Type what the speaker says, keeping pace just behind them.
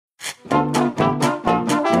Hello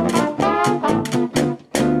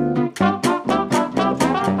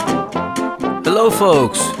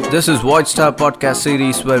folks, this is Void Star Podcast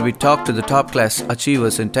series where we talk to the top class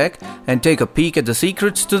achievers in tech and take a peek at the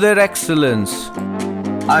secrets to their excellence.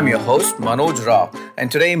 I'm your host Manoj Rao,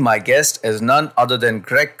 and today my guest is none other than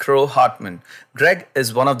Greg Crow Hartman. Greg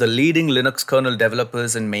is one of the leading Linux kernel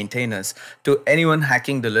developers and maintainers. To anyone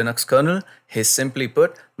hacking the Linux kernel, he's simply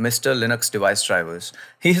put Mr. Linux Device Drivers.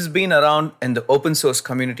 He has been around in the open source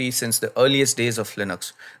community since the earliest days of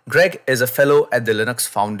Linux. Greg is a fellow at the Linux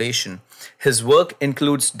Foundation. His work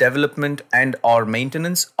includes development and or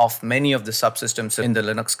maintenance of many of the subsystems in the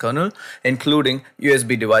Linux kernel, including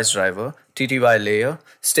USB device driver, TTY layer,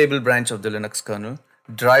 stable branch of the Linux kernel,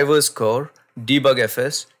 drivers core,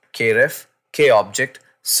 debugfs, kref, kobject,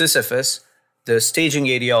 sysfs, the staging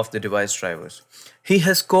area of the device drivers. He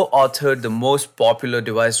has co-authored the most popular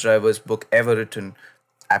device drivers book ever written,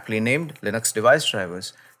 aptly named Linux Device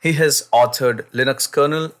Drivers. He has authored Linux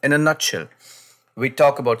Kernel in a nutshell. We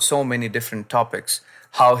talk about so many different topics,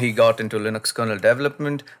 how he got into Linux kernel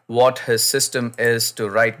development, what his system is to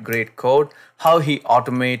write great code, how he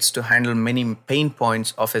automates to handle many pain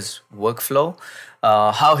points of his workflow,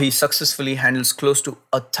 how he successfully handles close to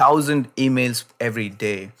 1,000 emails every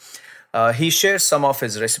day. He shares some of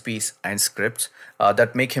his recipes and scripts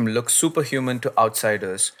that make him look superhuman to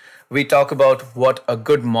outsiders. We talk about what a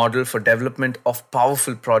good model for development of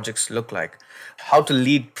powerful projects look like, how to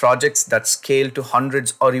lead projects that scale to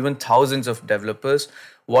hundreds or even thousands of developers,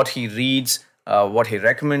 what he reads, what he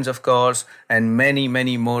recommends, of course, and many,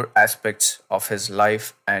 many more aspects of his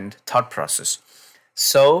life and thought process.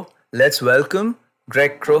 So let's welcome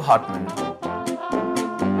Greg Crow Hartman.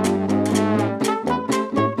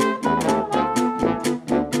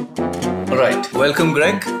 All right, welcome,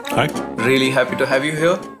 Greg. Hi. Really happy to have you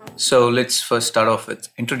here. So let's first start off with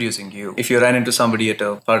introducing you. If you ran into somebody at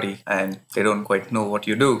a party and they don't quite know what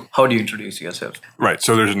you do, how do you introduce yourself? Right.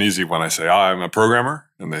 So there's an easy one. I say, I'm a programmer.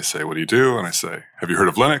 And they say, what do you do? And I say, have you heard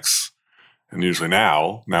of Linux? And usually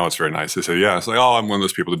now it's very nice. They say, yeah. It's like, I'm one of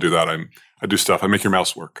those people to do that. I do stuff. I make your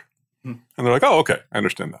mouse work. And they're like, oh, okay. I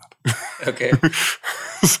understand that. Okay.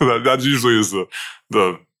 So that usually is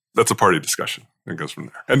that's a party discussion. It goes from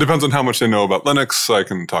there. And depends on how much they know about Linux. I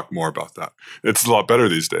can talk more about that. It's a lot better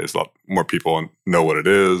these days. A lot more people know what it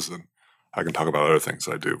is. And I can talk about other things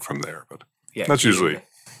I do from there. But that's usually...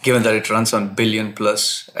 Given that it runs on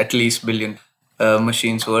at least billion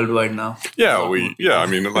machines worldwide now.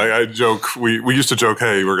 I joke. We used to joke,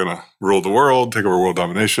 hey, we're going to rule the world, take over world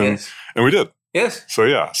domination. Yes. And we did. Yes. So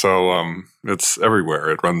it's everywhere.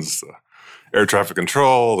 It runs the air traffic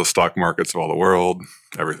control, the stock markets of all the world,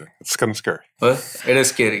 everything. It's kind of scary. Well, it is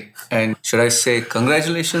scary. And should I say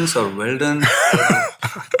congratulations or well done?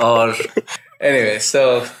 Or anyway,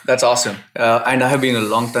 so that's awesome. And I have been a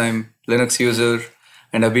long-time Linux user,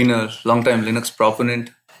 and I've been a long-time Linux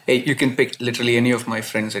proponent. Hey, you can pick literally any of my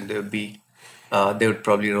friends, and they would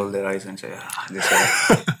probably roll their eyes and say,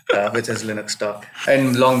 which is Linux talk.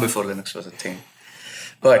 And long before Linux was a thing.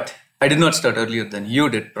 But I did not start earlier than you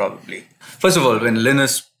did, probably. First of all, when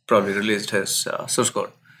Linus probably released his source code,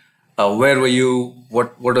 where were you?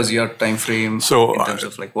 What was your time frame in terms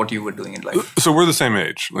of like what you were doing in life? So we're the same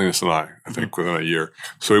age, Linus and I think within a year.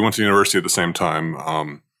 So we went to university at the same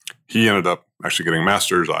time. He ended up actually getting a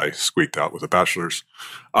master's. I squeaked out with a bachelor's.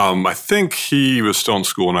 I think he was still in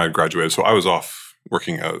school when I had graduated. So I was off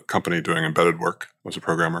working at a company doing embedded work. I was a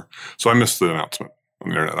programmer. So I missed the announcement on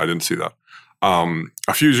the internet. I didn't see that.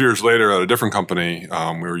 A few years later at a different company,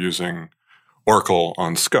 we were using Oracle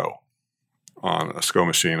on SCO, on a SCO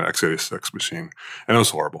machine, an x86 machine, and it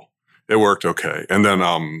was horrible. It worked okay. And then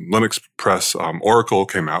Linux Press, Oracle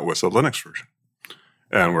came out with a Linux version.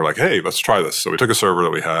 And we're like, hey, let's try this. So we took a server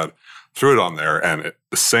that we had, threw it on there, and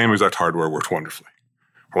the same exact hardware worked wonderfully.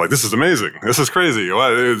 We're like, this is amazing. This is crazy.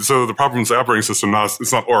 So the problem is the operating system,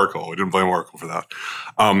 it's not Oracle. We didn't blame Oracle for that.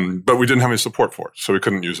 But we didn't have any support for it, so we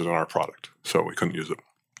couldn't use it in our product. So we couldn't use it.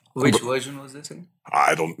 Which version was this in?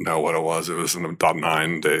 I don't know what it was. It was in the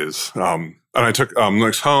 .9 days. And I took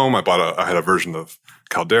Linux home. I had a version of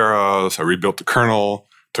Caldera, so I rebuilt the kernel.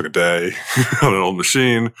 Took a day on an old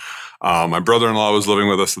machine. My brother-in-law was living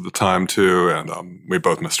with us at the time too, and we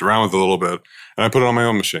both messed around with it a little bit. And I put it on my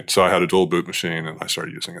own machine. So I had a dual boot machine, and I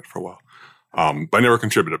started using it for a while. But I never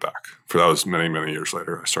contributed back. For that was many, many years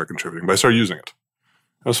later. I started contributing, but I started using it.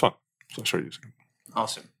 It was fun, so I started using it.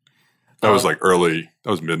 Awesome. That was like that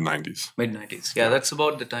was mid-90s. Mid-90s. Yeah, that's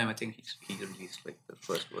about the time I think he released like the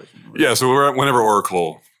first version. Yeah, so whenever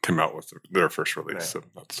Oracle came out with their first release. Right. So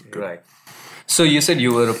that's good. Right. So you said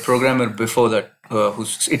you were a programmer before that.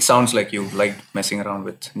 It sounds like you liked messing around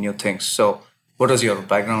with new things. So what was your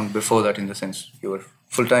background before that in the sense you were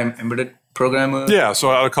full-time embedded programmer? Yeah,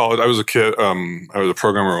 so out of college, I was a kid. I was a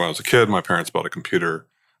programmer when I was a kid. My parents bought a computer.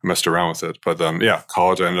 I messed around with it. But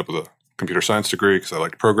college, I ended up with a computer science degree because I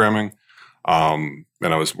liked programming. And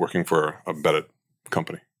I was working for an embedded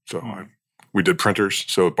company. So we did printers,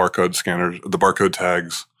 so barcode scanners, the barcode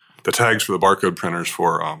tags, the tags for the barcode printers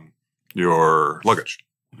for your luggage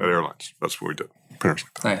at airlines. That's what we did, printers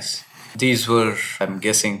like that. Nice. These were, I'm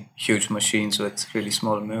guessing, huge machines with really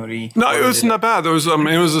small memory. No, it was not bad. There was, it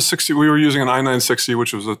was a 60. We were using an i960,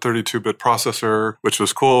 which was a 32-bit processor, which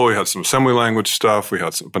was cool. We had some assembly language stuff. We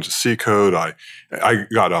had a bunch of C code. I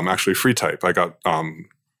got actually FreeType. I got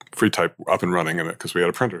FreeType up and running in it because we had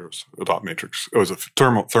a printer. It was a dot matrix. It was a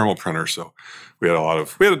thermal printer, so we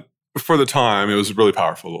had for the time, it was really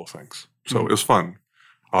powerful little things. So it was fun.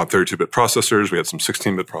 32-bit processors. We had some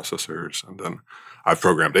 16-bit processors, and then I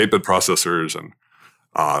programmed 8-bit processors, and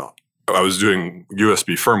I was doing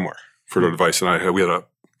USB firmware for the device. And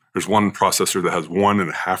there's one processor that has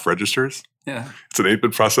 1.5 registers. Yeah, it's an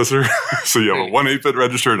 8-bit processor, so you have a 1 8-bit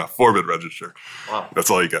register and a 4-bit register. Wow, that's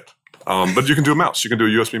all you get. But you can do a mouse. You can do a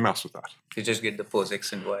USB mouse with that. You just get the pose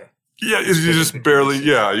X and Y. Yeah, you just barely.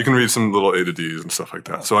 Yeah, you can read some little A to Ds and stuff like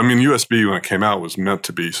that. So I mean, USB when it came out was meant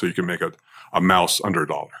to be so you can make a mouse under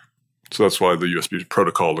 $1. So that's why the USB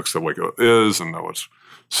protocol looks the way it is, and that was.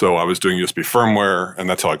 So I was doing USB firmware, and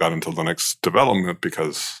that's how I got into Linux development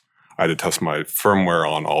because I had to test my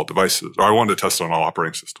firmware on all devices, or I wanted to test it on all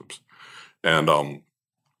operating systems, and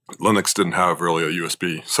Linux didn't have really a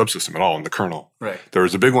USB subsystem at all in the kernel. Right. There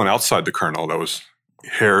was a big one outside the kernel that was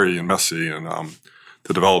hairy and messy, and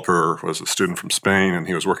the developer was a student from Spain, and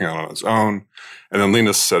he was working on his own. And then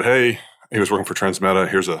Linus said, "Hey." He was working for Transmeta.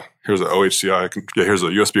 Here's a OHCI. Here's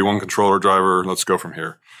a USB 1 controller driver. Let's go from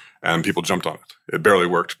here. And people jumped on it. It barely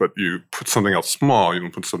worked, but you put something out small, you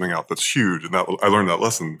don't put something out that's huge. And I learned that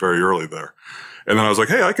lesson very early there. And then I was like,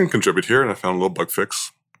 hey, I can contribute here. And I found a little bug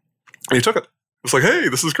fix. And he took it. It's like, hey,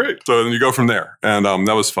 this is great. So then you go from there. And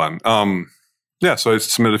that was fun. So I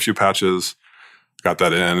submitted a few patches, got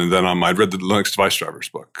that in. And then I'd read the Linux device drivers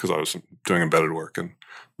book because I was doing embedded work. And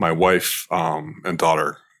my wife and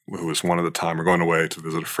daughter, who was one at the time, we're going away to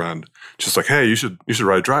visit a friend. She's like, hey, you should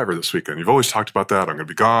write a driver this weekend. You've always talked about that. I'm going to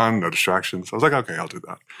be gone, no distractions. I was like, okay, I'll do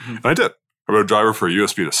that. Mm-hmm. And I did. I wrote a driver for a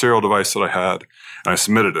USB to serial device that I had, and I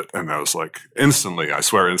submitted it. And I was like, instantly,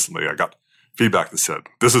 I got feedback that said,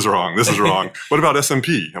 this is wrong. What about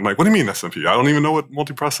SMP? I'm like, what do you mean SMP? I don't even know what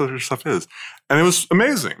multiprocessor stuff is. And it was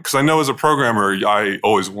amazing because I know as a programmer, I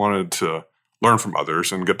always wanted to learn from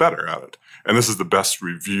others and get better at it. And this is the best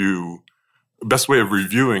way of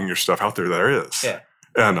reviewing your stuff out there is. Yeah.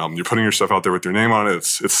 And you're putting your stuff out there with your name on it.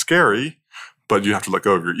 It's scary, but you have to let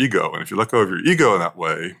go of your ego. And if you let go of your ego in that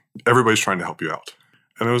way, everybody's trying to help you out.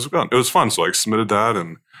 And it was fun. It was fun. So I submitted that,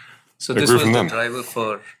 and so this was the driver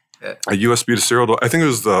for a USB to serial. I think it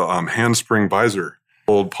was the handspring Bizer,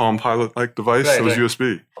 old Palm Pilot-like device. It was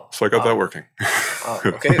USB. So I got that working.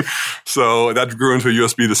 Okay. So that grew into a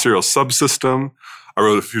USB to serial subsystem. I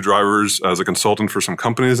wrote a few drivers as a consultant for some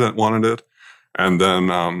companies that wanted it. And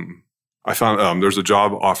then I found there's a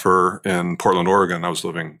job offer in Portland, Oregon. I was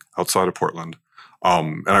living outside of Portland.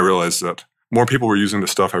 And I realized that more people were using the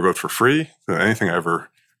stuff I wrote for free than anything I ever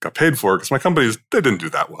got paid for because my companies, they didn't do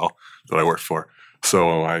that well that I worked for.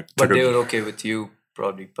 So But they were okay with you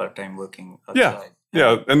probably part-time working outside.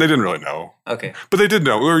 Yeah, and they didn't really know. Okay. But they did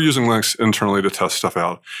know. We were using Linux internally to test stuff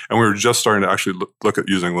out. And we were just starting to actually look at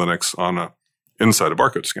using Linux on inside a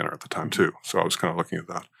barcode scanner at the time too. So I was kind of looking at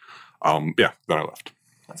that. Then I left.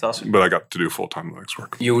 That's awesome. But I got to do full-time Linux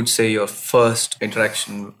work. You would say your first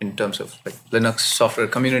interaction in terms of like Linux software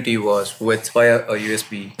community was via a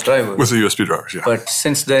USB driver. With the USB drivers, yeah. But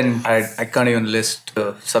since then, I can't even list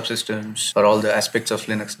the subsystems or all the aspects of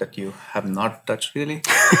Linux that you have not touched really.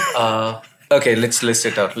 Okay, let's list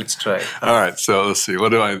it out. Let's try. All right, so let's see. What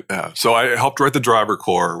do I have? So I helped write the driver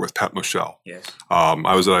core with Pat Moschel. Yes.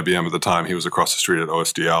 I was at IBM at the time. He was across the street at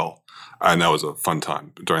OSDL. And that was a fun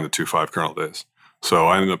time during the 2.5 kernel days. So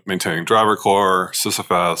I ended up maintaining driver core,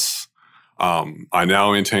 sysfs. I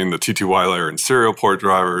now maintain the TTY layer and serial port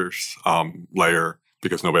drivers layer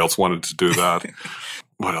because nobody else wanted to do that.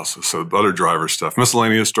 What else? So other driver stuff,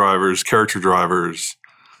 miscellaneous drivers, character drivers,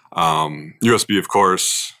 USB, of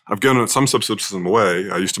course. I've given some subsystem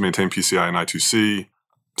away. I used to maintain PCI and I2C.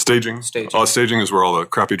 Staging. Staging. Staging is where all the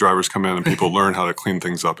crappy drivers come in and people learn how to clean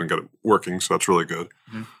things up and get it working. So that's really good.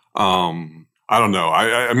 I don't know.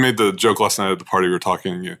 I made the joke last night at the party we were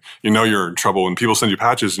talking. You know you're in trouble when people send you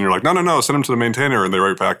patches and you're like, no, send them to the maintainer. And they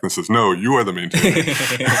write back and says, no, you are the maintainer.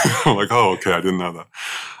 I'm like, oh, okay, I didn't know that.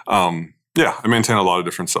 Yeah, I maintain a lot of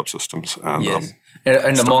different subsystems. And, yes.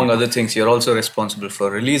 And among other things, you're also responsible for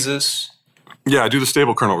releases. Yeah, I do the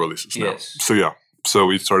stable kernel releases now. Yes. So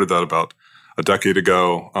we started that about a decade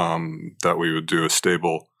ago, that we would do a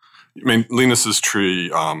stable. I mean, Linus's tree,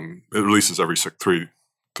 it releases every 3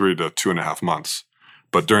 to 2.5 months.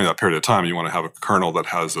 But during that period of time, you want to have a kernel that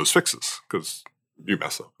has those fixes because you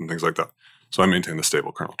mess up and things like that. So I maintain the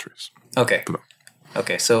stable kernel trees.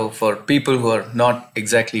 Okay, so for people who are not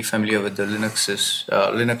exactly familiar with the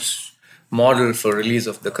Linux model for release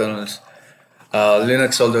of the kernels,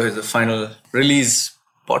 Linux, although is the final release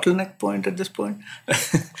bottleneck point at this point.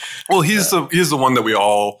 Well, he's the one that we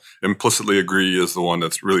all implicitly agree is the one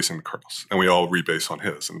that's releasing the kernels, and we all rebase on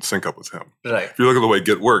his and sync up with him. Right. If you look at the way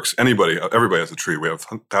Git works, everybody has a tree. We have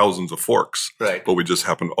thousands of forks, right? But we just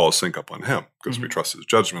happen to all sync up on him because we trust his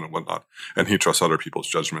judgment and whatnot, and he trusts other people's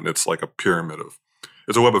judgment. It's like a pyramid of.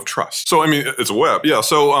 It's a web of trust. So, I mean, it's a web. Yeah.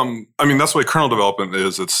 So, I mean, that's the way kernel development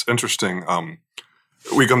is. It's interesting.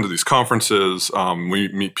 We come to these conferences. We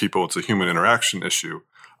meet people. It's a human interaction issue.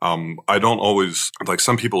 I don't always, like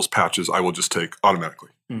some people's patches, I will just take automatically,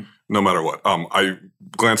 no matter what. I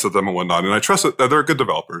glance at them and whatnot, and I trust that they're good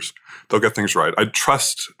developers. They'll get things right. I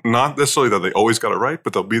trust not necessarily that they always got it right,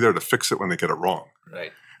 but they'll be there to fix it when they get it wrong.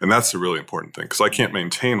 Right. And that's the really important thing, because I can't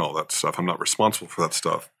maintain all that stuff. I'm not responsible for that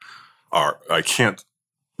stuff. I can't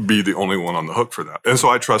be the only one on the hook for that. And so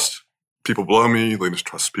I trust people below me. Linus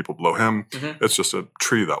trusts people below him. It's just a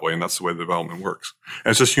tree that way, and that's the way the development works. And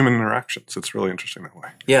it's just human interactions. It's really interesting that way.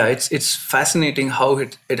 Yeah, it's fascinating how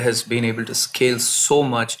it has been able to scale so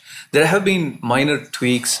much. There have been minor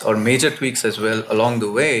tweaks or major tweaks as well along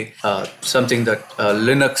the way. Something that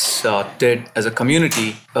Linux did as a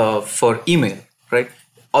community for email, right?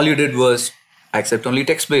 All you did was accept only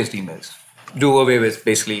text-based emails. Do away with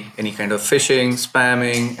basically any kind of phishing,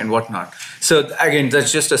 spamming, and whatnot. So again,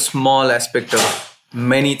 that's just a small aspect of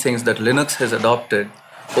many things that Linux has adopted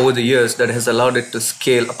over the years that has allowed it to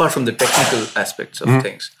scale apart from the technical aspects of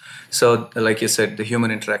things. So like you said, the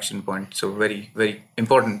human interaction point, so very, very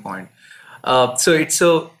important point.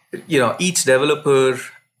 Each developer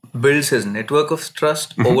builds his network of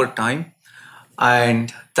trust over time.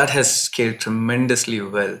 And that has scaled tremendously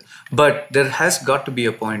well. But there has got to be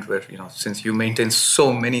a point where, since you maintain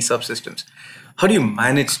so many subsystems, how do you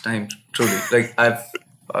manage time truly? Like, I've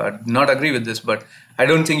not agree with this, but I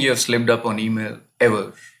don't think you have slipped up on email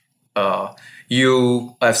ever.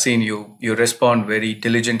 I've seen you respond very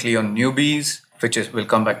diligently on newbies, we'll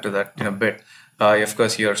come back to that in a bit. Of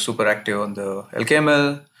course, you're super active on the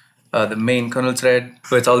LKML, the main kernel thread,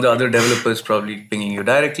 with all the other developers probably pinging you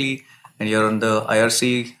directly. And you're on the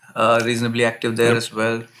IRC, reasonably active there as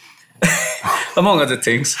well, among other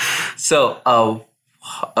things. So, how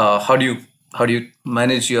do you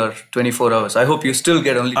manage your 24 hours? I hope you still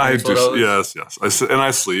get only 24 hours. Yes.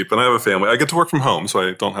 I sleep, and I have a family. I get to work from home, so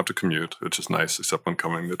I don't have to commute, which is nice, except when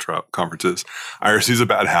coming to conferences. IRC is a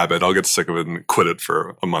bad habit. I'll get sick of it and quit it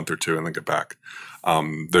for a month or two and then get back.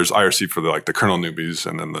 There's IRC for the kernel newbies,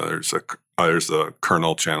 and then there's the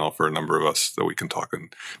kernel channel for a number of us that we can talk,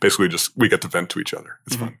 and basically we get to vent to each other.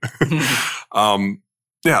 It's fun.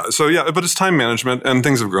 But it's time management, and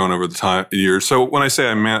things have grown over the years. So when I say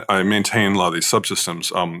I maintain a lot of these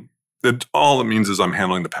subsystems, all it means is I'm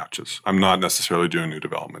handling the patches. I'm not necessarily doing new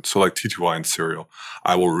development. So like T2Y and Serial,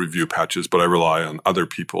 I will review patches, but I rely on other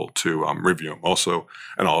people to review them also,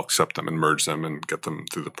 and I'll accept them and merge them and get them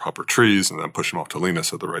through the proper trees and then push them off to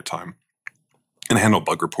Linus at the right time. And handle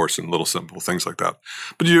bug reports and little simple things like that.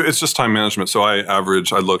 But it's just time management. So I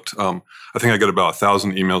think I get about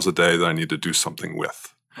 1,000 emails a day that I need to do something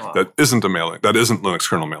with. Wow. That isn't Linux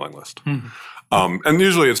kernel mailing list. And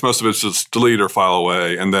usually most of it's just delete or file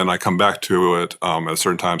away. And then I come back to it at a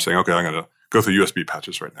certain time saying, okay, I'm going to go through USB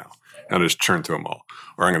patches right now. And I just churn through them all.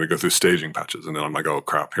 Or I'm going to go through staging patches. And then I'm like, oh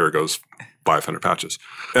crap, here it goes. 500 patches.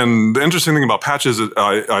 And the interesting thing about patches is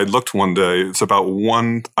I looked one day, it's about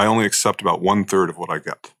I only accept about 1/3 of what I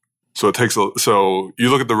get. So so you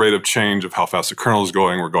look at the rate of change of how fast the kernel is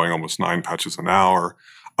going. We're going almost 9 patches an hour.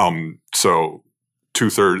 So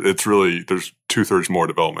 2/3, there's 2/3 more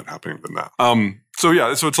development happening than that. So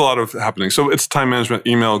it's a lot of happening. So it's time management,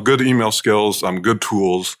 good email skills, good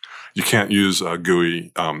tools. You can't use a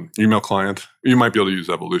GUI email client. You might be able to use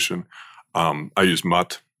Evolution. I use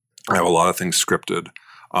Mutt. I have a lot of things scripted.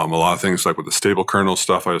 A lot of things like with the stable kernel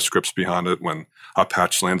stuff, I have scripts behind it. When a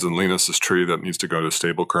patch lands in Linus's tree that needs to go to a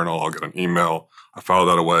stable kernel, I'll get an email. I file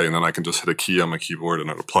that away, and then I can just hit a key on my keyboard, and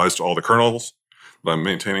it applies to all the kernels that I'm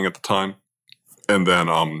maintaining at the time. And then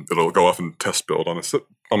it'll go off and test build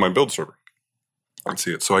on my build server and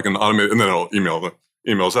see it. So I can automate it, and then it'll email the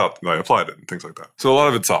emails out that I applied it and things like that. So a lot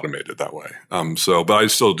of it's automated that way. But I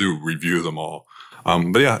still do review them all.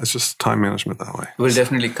 But yeah, it's just time management that way. We'll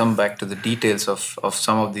definitely come back to the details of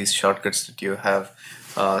some of these shortcuts that you have,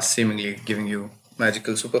 seemingly giving you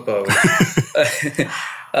magical superpowers.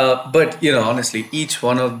 But, honestly, each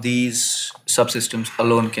one of these subsystems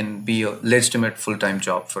alone can be a legitimate full-time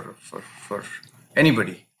job for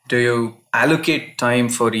anybody. Do you allocate time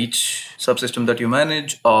for each subsystem that you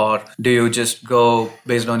manage, or do you just go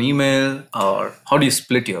based on email, or how do you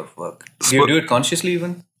split your work? Do you do it consciously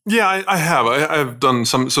even? Yeah, I have. I've done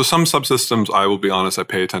some. So some subsystems, I will be honest, I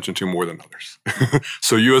pay attention to more than others.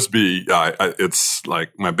 So USB, it's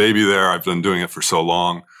like my baby there. I've been doing it for so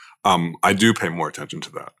long. I do pay more attention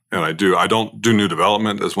to that. And I don't do new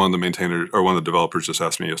development, as one of the maintainers or one of the developers just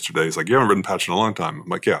asked me yesterday. He's like, you haven't written patch in a long time. I'm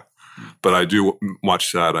like, yeah. But I do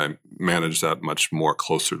watch that. I manage that much more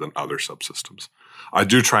closer than other subsystems. I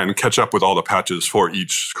do try and catch up with all the patches for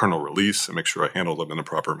each kernel release and make sure I handle them in a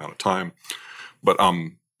proper amount of time. But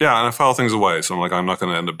yeah, and I file things away. So I'm like, I'm not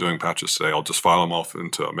going to end up doing patches today. I'll just file them off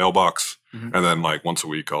into a mailbox. And then like once a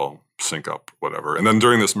week, I'll sync up whatever. And then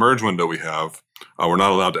during this merge window we have, we're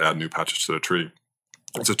not allowed to add new patches to the tree.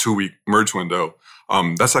 It's a 2-week merge window.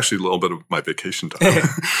 That's actually a little bit of my vacation time.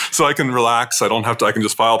 So I can relax. I don't have to, I can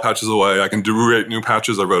just file patches away. I can create new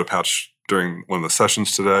patches. I wrote a patch during one of the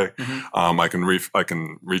sessions today. I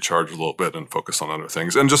can recharge a little bit and focus on other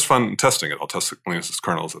things and just fun testing it. I'll test Linus's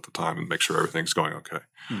kernels at the time and make sure everything's going okay.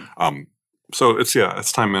 So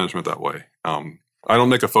it's time management that way. I don't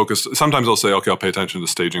make a focus. Sometimes I'll say, okay, I'll pay attention to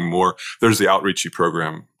staging more. There's the outreachy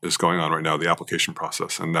program is going on right now, the application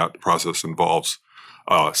process, and that process involves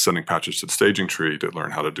sending patches to the staging tree to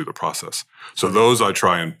learn how to do the process. So those I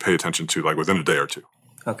try and pay attention to like within a day or two.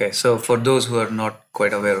 Okay, so for those who are not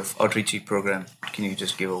quite aware of outreachy program, can you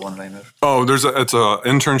just give a one-liner? Oh, it's an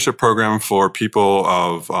internship program for people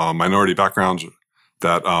of minority backgrounds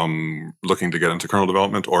that looking to get into kernel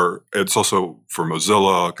development, or it's also for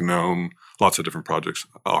Mozilla, GNOME, lots of different projects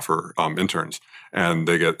offer interns, and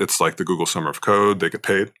it's like the Google Summer of Code. They get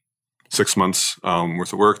paid 6 months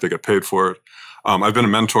worth of work. They get paid for it. I've been a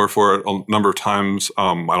mentor for it a number of times.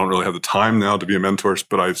 I don't really have the time now to be a mentor,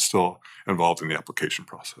 but I'm still involved in the application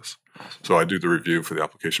process. So I do the review for the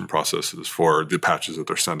application processes for the patches that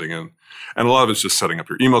they're sending in. And a lot of it's just setting up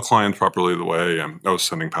your email client properly the way. I was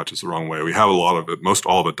sending patches the wrong way. We have a lot of it,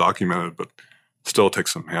 all of it documented, but still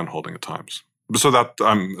takes some hand-holding at times. So that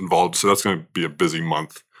I'm involved. So that's going to be a busy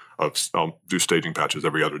month I'll do staging patches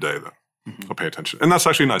every other day then. I'll pay attention. And that's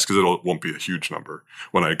actually nice because it won't be a huge number.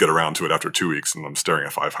 When I get around to it after 2 weeks and I'm staring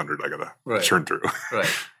at 500, I got to churn through. Right.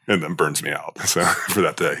 And then burns me out for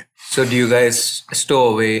that day. So do you guys stow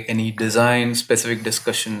away any design-specific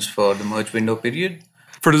discussions for the merge window period?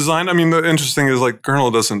 For design, I mean, the interesting is like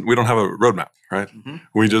kernel we don't have a roadmap, right?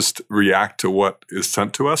 We just react to what is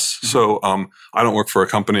sent to us. So I don't work for a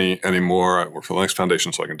company anymore. I work for the Linux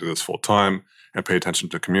Foundation, so I can do this full time and pay attention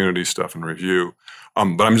to community stuff and review.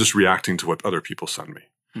 But I'm just reacting to what other people send me.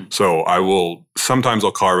 So sometimes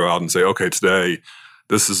I'll carve out and say, okay, today,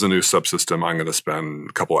 this is a new subsystem. I'm going to spend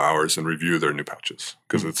a couple hours and review their new patches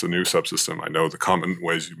because it's a new subsystem. I know the common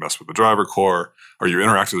ways you mess with the driver core or you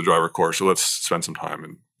interact with the driver core. So let's spend some time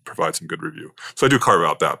and provide some good review. So I do carve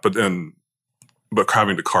out that, but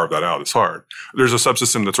having to carve that out is hard. There's a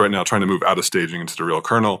subsystem that's right now trying to move out of staging into the real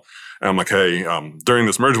kernel. And I'm like, hey, during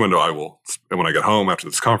this merge window, when I get home after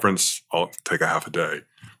this conference, I'll take a half a day,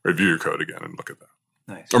 review your code again and look at that.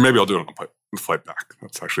 Nice. Or maybe I'll do it on the flight back.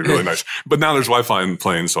 That's actually really nice. But now there's Wi-Fi in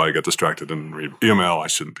planes, so I get distracted and read email. I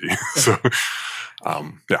shouldn't be. So,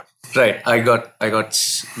 yeah. Right. I got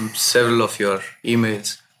several of your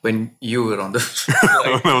emails when you were on the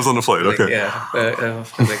flight. I was on the flight. Like, okay. Yeah. I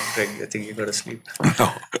was like, Greg, I think you got to sleep.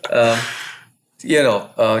 No.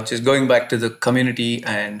 Just going back to the community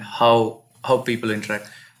and how people interact.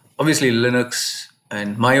 Obviously, Linux,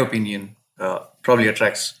 in my opinion, probably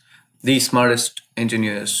attracts the smartest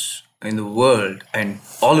engineers in the world, and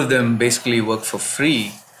all of them basically work for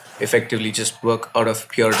free, effectively just work out of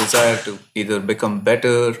pure desire to either become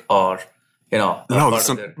better or, almost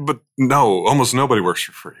nobody works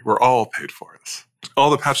for free. We're all paid for this. All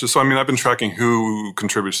the patches. So, I mean, I've been tracking who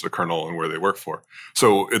contributes to the kernel and where they work for.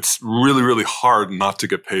 So it's really, really hard not to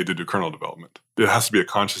get paid to do kernel development. It has to be a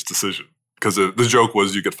conscious decision. because the joke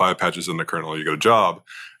was you get 5 patches in the kernel, you get a job.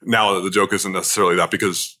 Now the joke isn't necessarily that,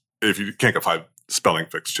 because if you can't get 5 spelling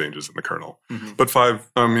fix changes in the kernel, but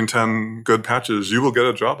 10 good patches, you will get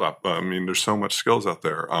a job up. There's so much skills out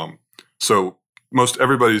there. So most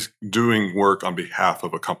everybody's doing work on behalf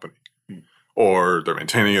of a company, or they're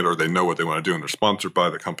maintaining it, or they know what they want to do, and they're sponsored by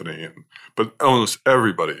the company. But almost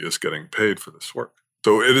everybody is getting paid for this work.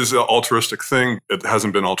 So it is an altruistic thing. It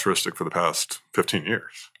hasn't been altruistic for the past 15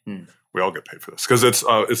 years. We all get paid for this because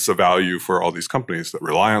it's a value for all these companies that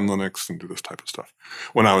rely on Linux and do this type of stuff.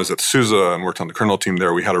 When I was at SUSE and worked on the kernel team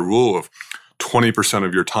there, we had a rule of 20%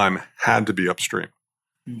 of your time had to be upstream.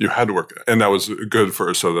 You had to work, and that was good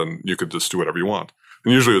so then you could just do whatever you want.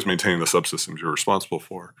 And usually it was maintaining the subsystems you're responsible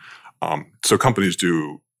for. So companies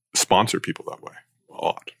do sponsor people that way a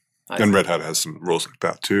lot. And Red Hat has some rules like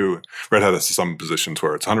that too. Red Hat has some positions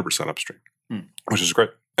where it's 100% upstream, which is great.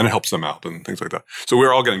 And it helps them out and things like that. So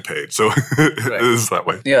we're all getting paid. So it is that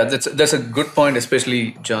way. Yeah, that's a good point,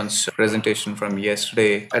 especially John's presentation from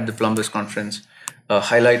yesterday at the Plumbers Conference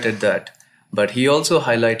highlighted that. But he also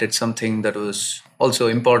highlighted something that was also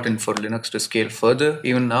important for Linux to scale further,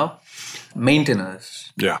 even now.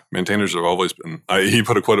 Maintainers. Yeah, maintainers have always been. He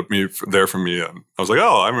put a quote from me. I was like,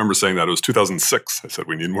 I remember saying that. It was 2006. I said,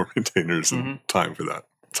 we need more maintainers and time for that.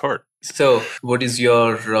 It's hard. So what is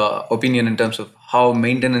your opinion in terms of how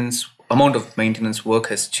amount of maintenance work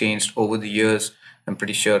has changed over the years? I'm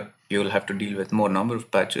pretty sure you'll have to deal with more number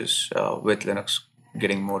of patches with Linux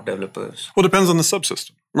getting more developers. Well, it depends on the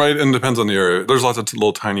subsystem, right? And depends on the area. There's lots of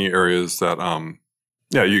little tiny areas that,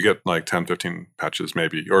 you get like 10, 15 patches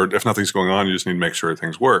maybe. Or if nothing's going on, you just need to make sure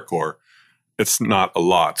things work, or it's not a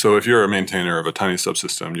lot. So if you're a maintainer of a tiny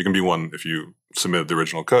subsystem, you can be one if you submitted the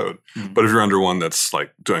original code. But if you're under one that's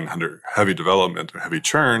like doing under heavy development or heavy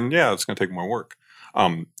churn, it's going to take more work.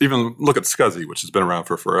 Even look at SCSI, which has been around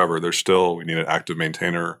for forever. We need an active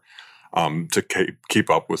maintainer to keep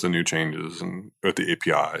up with the new changes and with the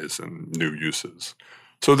APIs and new uses.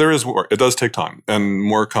 So there is work. It does take time, and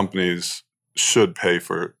more companies should pay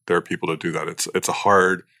for their people to do that. It's a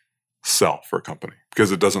hard sell for a company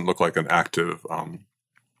because it doesn't look like an active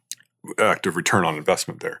return on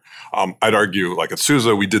investment there. I'd argue, like at SUSE,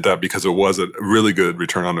 we did that because it was a really good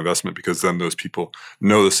return on investment, because then those people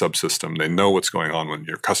know the subsystem. They know what's going on when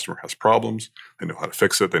your customer has problems. They know how to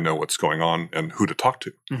fix it. They know what's going on and who to talk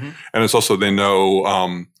to. And it's also, they know,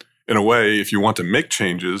 in a way, if you want to make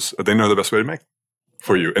changes, they know the best way to make them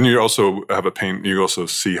for you. And you also you also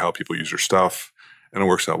see how people use your stuff, and it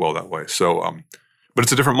works out well that way. So, but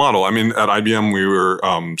it's a different model. At IBM, we were,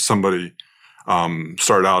 somebody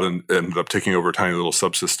started out and ended up taking over a tiny little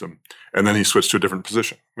subsystem. And then he switched to a different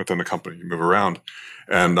position within the company. You move around.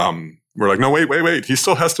 And we're like, no, wait. He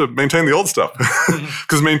still has to maintain the old stuff.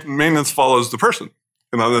 Because maintenance follows the person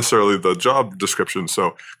and not necessarily the job description.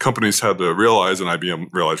 So companies had to realize, and IBM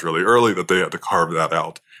realized really early, that they had to carve that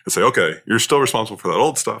out and say, okay, you're still responsible for that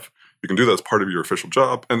old stuff. You can do that as part of your official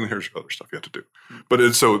job, and here's your other stuff you have to do.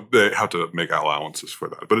 But so they have to make allowances for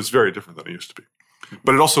that. But it's very different than it used to be.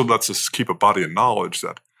 But it also lets us keep a body of knowledge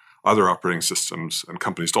that other operating systems and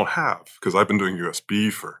companies don't have. Because I've been doing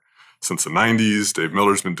USB since the 90s. Dave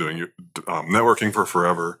Miller's been doing networking for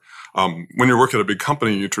forever. When you work at a big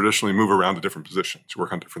company, you traditionally move around to different positions. You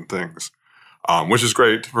work on different things, which is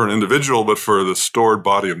great for an individual. But for the stored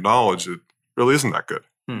body of knowledge, it really isn't that good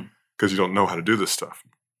because you don't know how to do this stuff.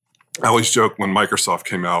 I always joke when Microsoft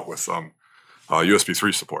came out with USB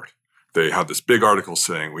 3 support. They had this big article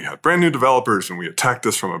saying we had brand new developers and we attacked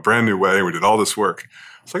this from a brand new way. We did all this work.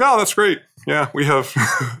 It's like, that's great. Yeah, we have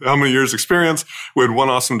how many years experience? We had one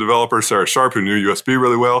awesome developer, Sarah Sharp, who knew USB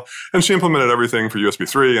really well. And she implemented everything for USB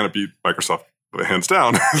 3 and it beat Microsoft hands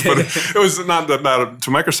down. But it was not that bad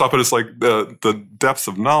to Microsoft, but it's like the depth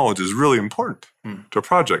of knowledge is really important to a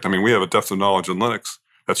project. We have a depth of knowledge in Linux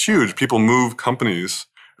that's huge. People move companies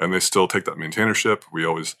and they still take that maintainership.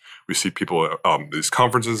 We see people at these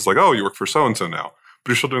conferences like, you work for so-and-so now, but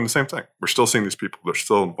you're still doing the same thing. We're still seeing these people. They're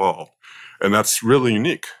still involved. And that's really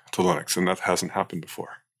unique to Linux, and that hasn't happened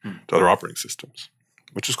before to other operating systems,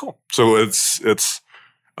 which is cool. So it's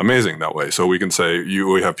amazing that way. So we can say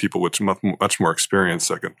we have people with much more experience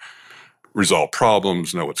that can resolve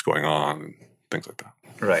problems, know what's going on, and things like that.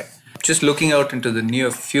 Right. Just looking out into the near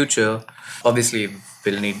future, obviously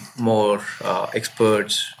we'll need more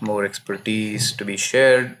experts, more expertise to be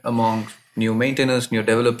shared among new maintainers, new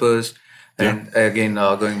developers. And again,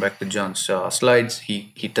 going back to John's slides,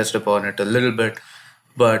 he touched upon it a little bit.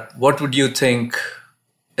 But what would you think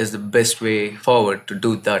is the best way forward to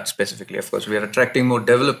do that specifically? Of course, we are attracting more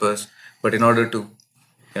developers, but in order to,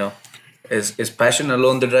 Is passion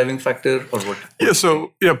alone the driving factor, or what? Yeah,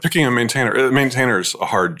 so picking a maintainer. A maintainer is a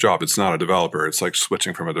hard job. It's not a developer. It's like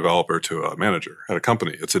switching from a developer to a manager at a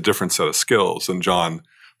company. It's a different set of skills. And John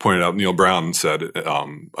pointed out, Neil Brown said,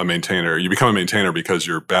 a maintainer, you become a maintainer because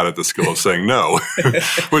you're bad at the skill of saying no,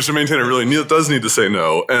 which a maintainer really does need to say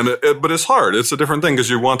no. But it's hard. It's a different thing because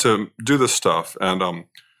you want to do this stuff. And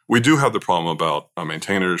we do have the problem about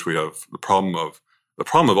maintainers. We have the problem of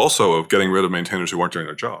also of getting rid of maintainers who weren't doing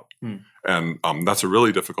their job. And that's a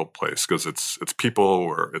really difficult place because it's people,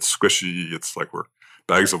 or it's squishy. It's like we're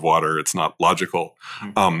bags of water. It's not logical.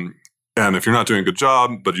 And if you're not doing a good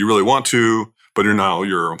job, but you really want to, but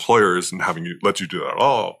your employer isn't having you let you do that at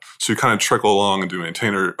all. So you kind of trickle along and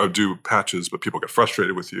do patches, but people get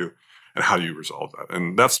frustrated with you. And how do you resolve that?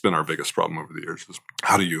 And that's been our biggest problem over the years, is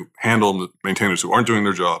how do you handle the maintainers who aren't doing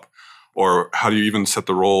their job? Or how do you even set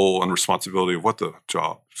the role and responsibility of what the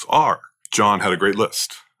jobs are? John had a great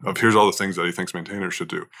list of here's all the things that he thinks maintainers should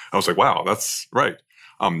do. I was like, wow, that's right.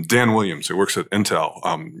 Dan Williams, who works at Intel,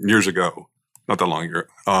 years ago, not that long ago,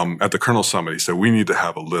 at the Kernel Summit, he said, we need to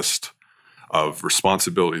have a list of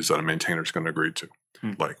responsibilities that a maintainer is going to agree to.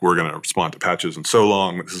 Like, we're going to respond to patches in so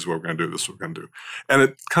long. This is what we're going to do. This is what we're going to do. And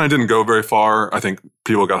it kind of didn't go very far. I think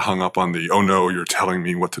people got hung up on oh no, you're telling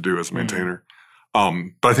me what to do as a maintainer. But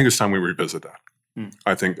I think it's time we revisit that.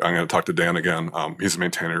 I think I'm going to talk to Dan again. He's a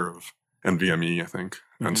maintainer of NVMe, I think,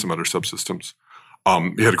 and some other subsystems.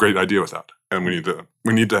 He had a great idea with that. And we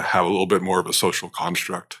need to have a little bit more of a social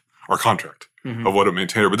construct or contract of what a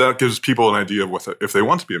maintainer, but that gives people an idea of if they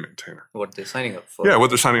want to be a maintainer. What they're signing up for. Yeah,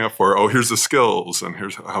 what they're signing up for. Oh, here's the skills, and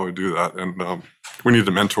here's how we do that. And we need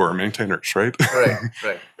to mentor our maintainers, right?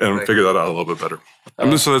 Right. And figure that out a little bit better.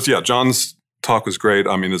 So John's talk was great.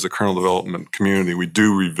 I mean, as a kernel development community, we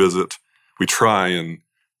do revisit, we try and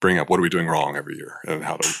bring up what are we doing wrong every year and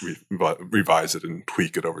how to revise it and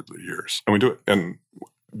tweak it over the years. And we do it. And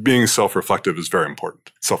being self-reflective is very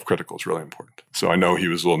important. Self-critical is really important. So I know he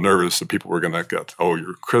was a little nervous that people were going to get, oh,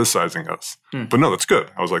 you're criticizing us. But no, that's good.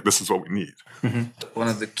 I was like, this is what we need. One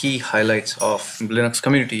of the key highlights of the Linux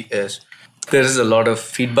community is there is a lot of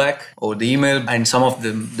feedback over the email, and some of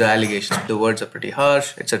the allegations, the words are pretty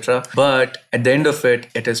harsh, etc. But at the end of it,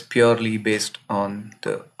 it is purely based on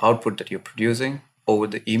the output that you're producing over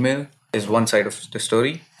the email is one side of the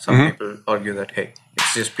story. Some people argue that, hey,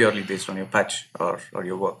 it's just purely based on your patch or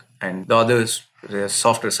your work. And the others, the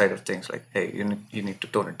softer side of things, like, hey, you need to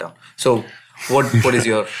tone it down. So what is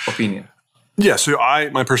your opinion? Yeah, so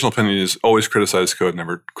my personal opinion is always criticize code,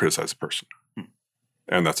 never criticize a person.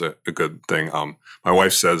 And that's a good thing. My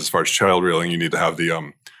wife says, as far as child rearing, you need to have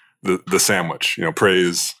the sandwich,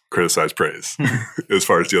 praise, criticize, praise, as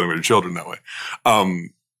far as dealing with your children that way.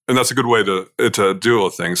 And that's a good way to deal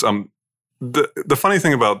with things. The funny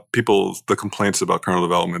thing about the complaints about kernel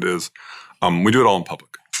development is we do it all in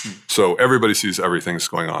public. So everybody sees everything that's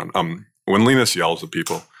going on. When Linus yells at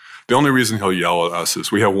people, the only reason he'll yell at us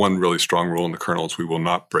is we have one really strong rule in the kernel is we will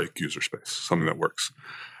not break user space, something that works.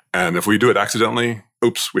 And if we do it accidentally,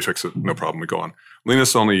 oops, we fix it, no problem, we go on.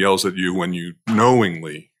 Linus only yells at you when you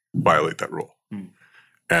knowingly violate that rule.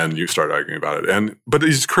 And you start arguing about it. But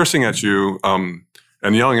he's cursing at you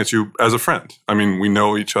and yelling at you as a friend. I mean, we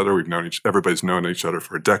know each other. Everybody's known each other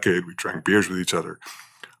for a decade. We drank beers with each other.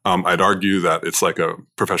 I'd argue that it's like a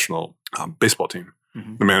professional baseball team.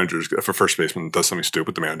 The manager, if a first baseman does something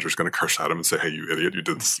stupid, the manager's going to curse at him and say, hey, you idiot, you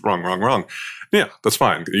did this wrong. Yeah, that's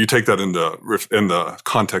fine. You take that in the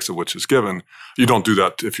context of which is given. You don't do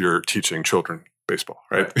that if you're teaching children baseball,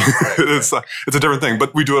 right? It's a different thing.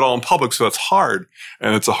 But we do it all in public, so that's hard.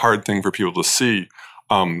 And it's a hard thing for people to see.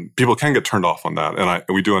 People can get turned off on that. And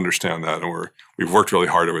we do understand that. And we've worked really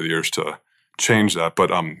hard over the years to change that. But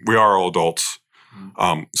we are all adults.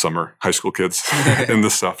 Some are high school kids in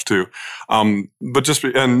this stuff too. But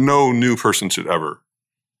and no new person should ever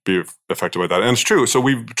be affected by that. And it's true. So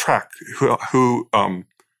we track who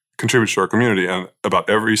contributes to our community, and about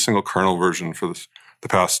every single kernel version for the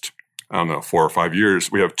past, 4 or 5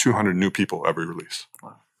 years, we have 200 new people every release.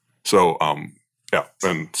 Wow. So,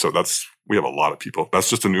 and so we have a lot of people. That's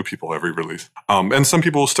just the new people every release. And some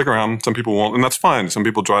people will stick around, some people won't, and that's fine. Some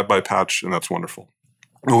people drive by patch, and that's wonderful.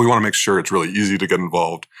 Well, we want to make sure it's really easy to get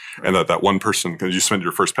involved, and that one person, because you spend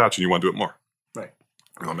your first patch and you want to do it more. Right.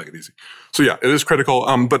 We want to make it easy. So yeah, it is critical.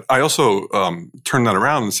 But I also turn that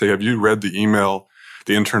around and say, have you read the email,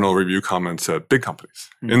 the internal review comments at big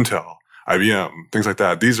companies, Intel, IBM, things like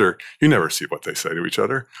that? You never see what they say to each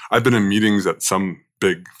other. I've been in meetings at some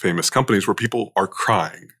big famous companies where people are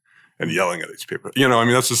crying and yelling at each people.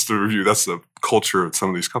 That's just the review. That's the culture of some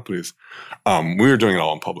of these companies. We were doing it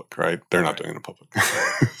all in public, right? They're not doing it in public.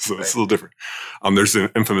 So it's a little different. There's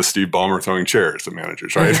the infamous Steve Ballmer throwing chairs at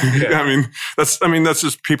managers, right? Yeah. That's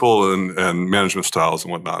just people and management styles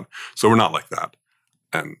and whatnot. So we're not like that.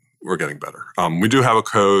 And we're getting better. We do have a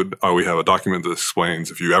code. We have a document that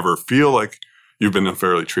explains if you ever feel like you've been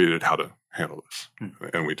unfairly treated, how to handle this.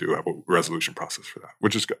 And we do have a resolution process for that,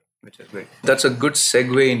 which is good. Which is great. That's a good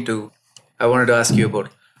segue into, I wanted to ask you about,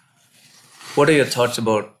 what are your thoughts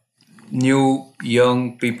about new,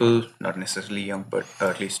 young people, not necessarily young, but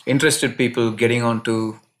at least interested people getting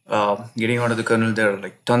onto the kernel? There are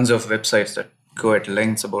like tons of websites that go at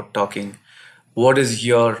lengths about talking. What is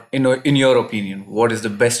in your opinion, what is the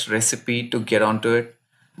best recipe to get onto it?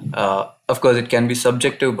 Of course, it can be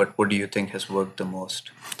subjective, but what do you think has worked the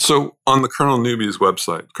most? So on the Kernel Newbies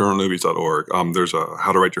website, kernelnewbies.org, there's a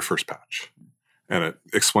how to write your first patch. And it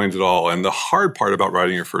explains it all. And the hard part about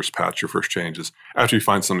writing your first patch, your first change, is after you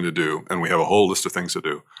find something to do, and we have a whole list of things to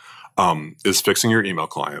do, is fixing your email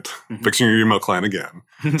client, fixing your email client again,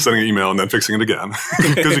 sending an email and then fixing it again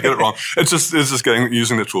because you get it wrong. It's just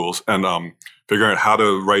using the tools and figuring out how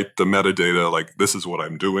to write the metadata, like this is what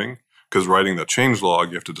I'm doing. Because writing the change log,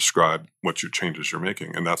 you have to describe what your changes you're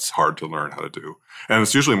making. And that's hard to learn how to do. And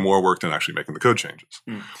it's usually more work than actually making the code changes.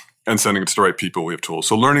 And sending it to the right people, we have tools.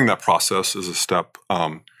 So learning that process is a step.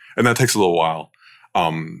 And that takes a little while.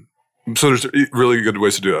 So there's really good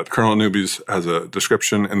ways to do that. Kernel Newbies has a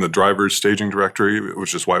description in the driver's staging directory,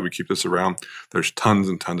 which is why we keep this around. There's tons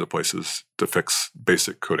and tons of places to fix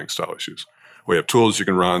basic coding style issues. We have tools you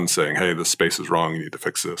can run saying, hey, this space is wrong, you need to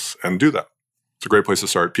fix this, and do that. It's a great place to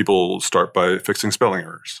start. People start by fixing spelling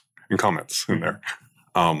errors and comments in there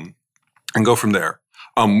and go from there.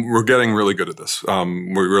 We're getting really good at this.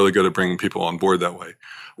 We're really good at bringing people on board that way.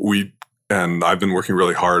 And I've been working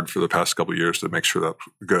really hard for the past couple of years to make sure that's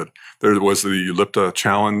good. There was the Ellipta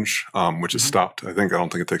challenge, which has stopped. I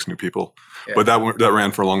don't think it takes new people. Yeah. But that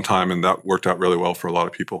ran for a long time, and that worked out really well for a lot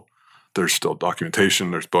of people. There's still documentation,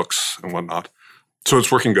 there's books and whatnot. So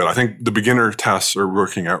it's working good. I think the beginner tasks are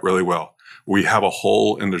working out really well. We have a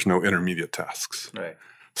whole, and there's no intermediate tasks. Right.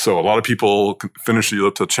 So a lot of people finish the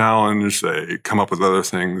Ellipta challenge. They come up with other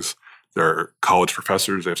things. They're college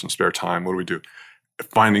professors. They have some spare time. What do we do?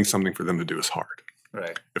 Finding something for them to do is hard.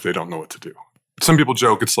 Right. If they don't know what to do. Some people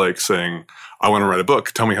joke it's like saying, I want to write a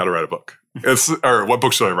book. Tell me how to write a book. Or what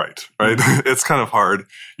book should I write? Right? It's kind of hard.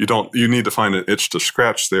 You need to find an itch to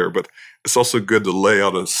scratch there, but it's also good to lay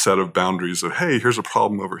out a set of boundaries of, hey, here's a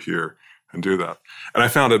problem over here, and do that. And I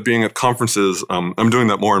found that being at conferences, I'm doing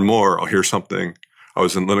that more and more. I'll hear something. I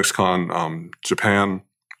was in LinuxCon Japan.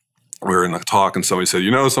 We were in a talk, and somebody said,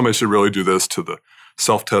 somebody should really do this to the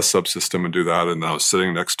self-test subsystem and do that. And I was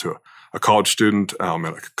sitting next to a college student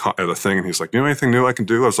at a thing, and he's like, anything new I can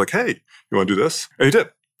do? I was like, hey, you want to do this? And he did.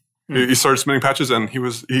 He started submitting patches, and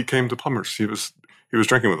he came to Plumbers. He was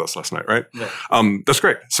drinking with us last night, right? Yeah. That's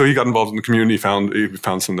great. So he got involved in the community, he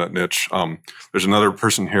found some of that niche. There's another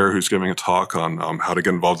person here who's giving a talk on how to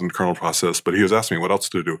get involved in the kernel process, but he was asking me what else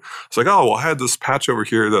to do. It's like, I had this patch over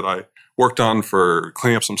here that I worked on for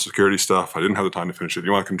cleaning up some security stuff. I didn't have the time to finish it. Do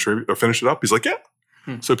you want to contribute or finish it up? He's like, yeah.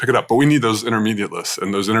 So pick it up. But we need those intermediate lists.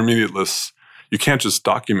 And those intermediate lists, you can't just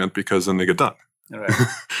document because then they get done. Right.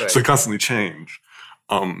 So they constantly change.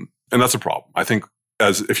 And that's a problem. I think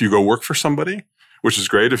if you go work for somebody, which is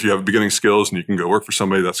great. If you have beginning skills and you can go work for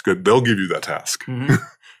somebody, that's good. They'll give you that task to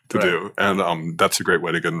do. And that's a great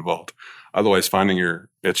way to get involved. Otherwise, finding your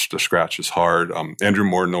itch to scratch is hard. Andrew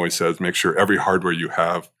Morton always says, make sure every hardware you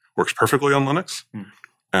have works perfectly on Linux.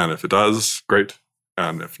 And if it does, great.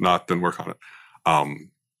 And if not, then work on it.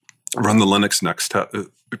 Run the Linux Next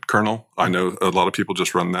kernel. I know a lot of people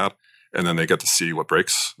just run that, and then they get to see what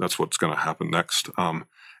breaks. That's what's going to happen next,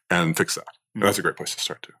 and fix that. And that's a great place to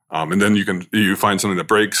start too. And then you find something that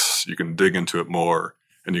breaks, you can dig into it more,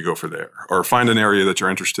 and you go for there. Or find an area that you're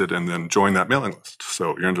interested in, and then join that mailing list.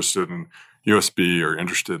 So you're interested in USB or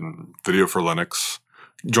interested in video for Linux,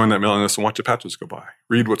 join that mailing list and watch the patches go by.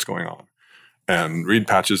 Read what's going on. And read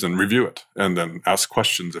patches and review it. And then ask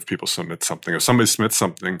questions if people submit something. If somebody submits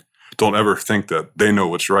something, don't ever think that they know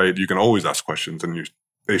what's right. You can always ask questions, and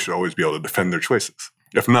they should always be able to defend their choices.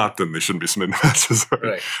 If not, then they shouldn't be submitting patches.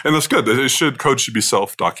 Right? And that's good. Code should be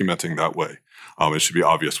self-documenting that way. It should be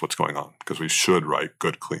obvious what's going on because we should write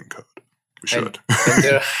good, clean code. We should.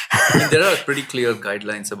 And there are pretty clear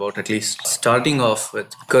guidelines about at least starting off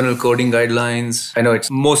with kernel coding guidelines. I know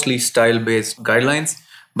it's mostly style-based guidelines,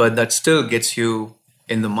 but that still gets you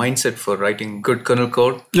in the mindset for writing good kernel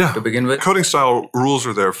code to begin with. Coding style rules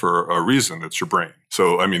are there for a reason. It's your brain.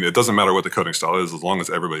 So, I mean, it doesn't matter what the coding style is as long as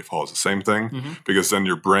everybody follows the same thing, because then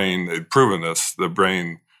your brain, they've proven this, the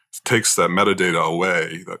brain takes that metadata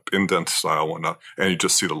away, that indent style and whatnot, and you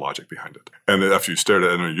just see the logic behind it. And after you stare at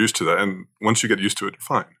it and you're used to that, and once you get used to it, you're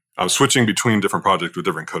fine. Switching between different projects with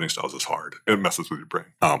different coding styles is hard. It messes with your brain.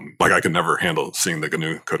 Like I could never handle seeing the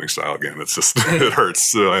GNU coding style again. It's just, it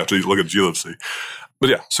hurts. So I have to look at glibc. But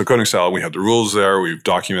yeah, so coding style, we have the rules there. We've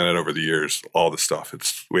documented over the years all the stuff.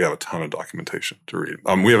 We have a ton of documentation to read.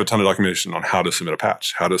 We have a ton of documentation on how to submit a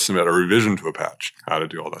patch, how to submit a revision to a patch, how to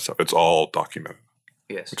do all that stuff. It's all documented.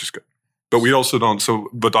 Yes. Which is good. But we also don't,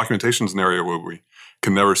 but documentation is an area where we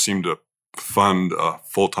can never seem to fund a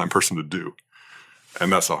full-time person to do.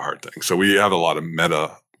 And that's a hard thing. So we have a lot of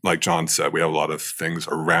meta, like John said, we have a lot of things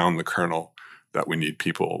around the kernel that we need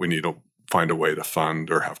to find a way to fund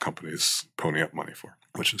or have companies pony up money for,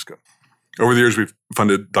 which is good. Over the years, we've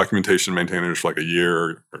funded documentation maintainers for like a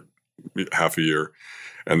year or half a year.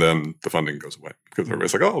 And then the funding goes away because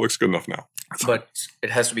everybody's like, oh, it looks good enough now. But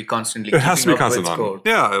it has to be constantly. It has to be constant on code.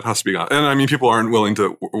 Yeah, it has to be. And I mean, people aren't willing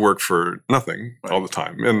to work for nothing all the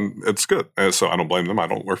time. And it's good. And so I don't blame them. I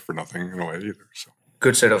don't work for nothing in a way either. So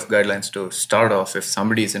good set of guidelines to start off if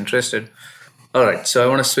somebody is interested. All right. So I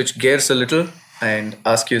want to switch gears a little and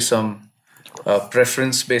ask you some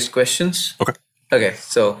preference-based questions. Okay.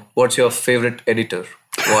 So what's your favorite editor?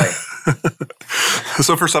 Why?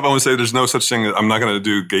 So first off, I want to say there's no such thing. I'm not going to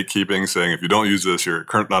do gatekeeping saying if you don't use this, you're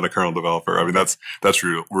not a kernel developer. I mean, that's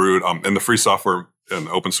rude. In the free software and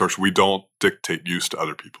open source, we don't dictate use to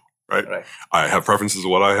other people, right? I have preferences of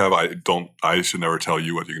what I have. I should never tell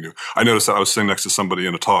you what you can do. I noticed that I was sitting next to somebody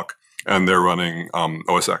in a talk and they're running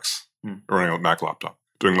OS X, running a Mac laptop,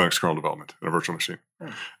 doing Linux kernel development in a virtual machine.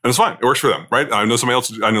 And it's fine. It works for them, right? I know lots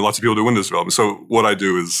of people do Windows development. So what I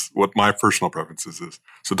do is what my personal preferences is.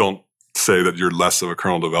 So don't say that you're less of a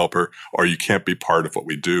kernel developer or you can't be part of what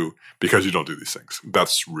we do because you don't do these things.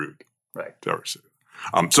 That's rude. Right.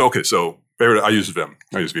 So favorite, I use Vim.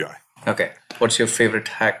 I use VI. Okay. What's your favorite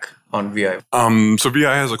hack on VI? So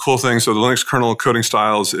VI has a cool thing. So the Linux kernel coding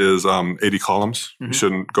styles is 80 columns. You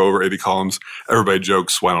shouldn't go over 80 columns. Everybody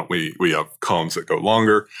jokes, why don't we have columns that go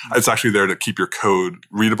longer? It's actually there to keep your code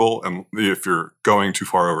readable. And if you're going too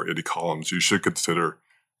far over 80 columns, you should consider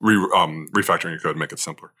refactoring your code and make it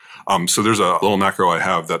simpler. So there's a little macro I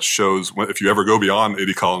have that shows if you ever go beyond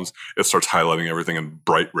 80 columns, it starts highlighting everything in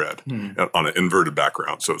bright red on an inverted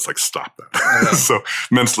background. So it's like, stop that. So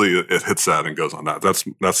mentally it hits that and goes on that.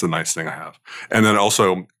 That's the nice thing I have. And then it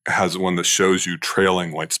also has one that shows you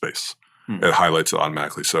trailing white space. It highlights it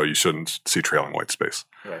automatically. So you shouldn't see trailing white space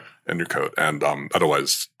in your code. And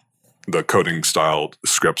otherwise, the coding style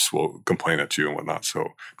scripts will complain at you and whatnot.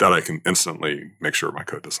 So that I can instantly make sure my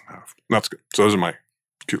code doesn't have. And that's good. So those are my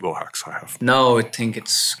cute little hacks I have. Now I think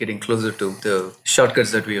it's getting closer to the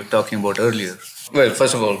shortcuts that we were talking about earlier. Well,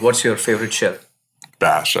 first of all, what's your favorite shell?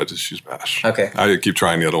 Bash. I just use Bash. Okay. I keep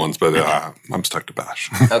trying the other ones, but I'm stuck to Bash.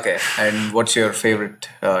 Okay. And what's your favorite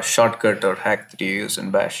shortcut or hack that you use in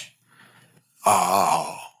Bash?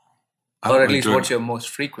 Or at least what's your most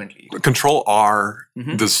frequently? Control R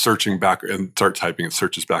does searching back and start typing. It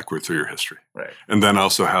searches backward through your history. Right. And then I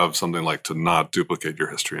also have something like to not duplicate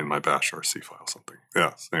your history in my Bash RC file. Something.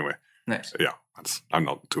 Yeah. Anyway. Nice. Yeah. I'm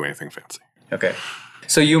not doing anything fancy. Okay.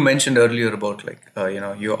 So you mentioned earlier about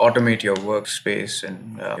you automate your workspace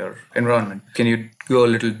and your environment. Can you go a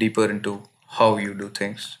little deeper into how you do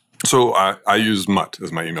things? So I use Mutt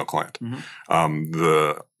as my email client.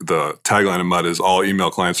 The tagline of Mutt is all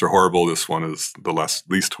email clients are horrible. This one is the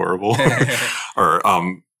least horrible.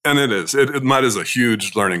 And it is. Mutt is a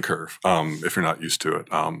huge learning curve if you're not used to it.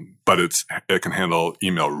 But it can handle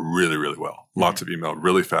email really, really well. Lots of email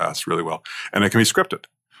really fast, really well. And it can be scripted.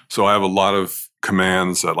 So I have a lot of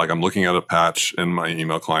commands that, like, I'm looking at a patch in my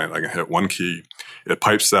email client. I can hit one key. It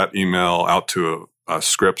pipes that email out to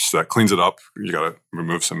scripts that cleans it up. You got to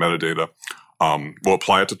remove some metadata. We'll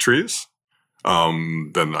apply it to trees.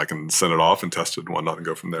 Then I can send it off and test it and whatnot and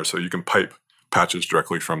go from there. So you can pipe patches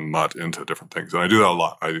directly from Mutt into different things. And I do that a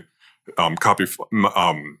lot. I copy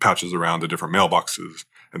patches around to different mailboxes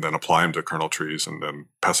and then apply them to kernel trees and then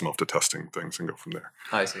pass them off to testing things and go from there.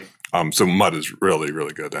 I see. So Mutt is really,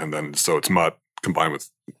 really good. And then so it's Mutt combined with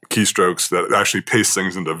keystrokes that actually paste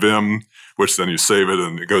things into Vim, which then you save it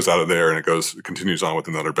and it goes out of there and it continues on with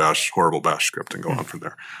another horrible bash script and go on from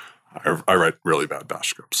there. I write really bad bash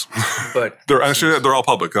scripts. But they're all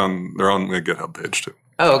public. They're on the GitHub page too.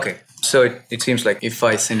 Oh, okay. So it seems like if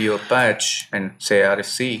I send you a patch and say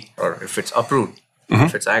RFC, or if it's approved,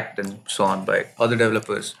 if it's acted and so on by other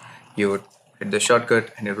developers, you would hit the shortcut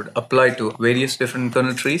and it would apply to various different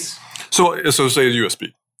kernel trees? So say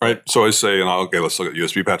USB. Right. So I say, okay, let's look at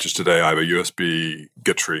USB patches today. I have a USB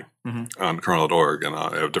Git tree on kernel.org, and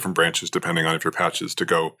I have different branches depending on if your patch is to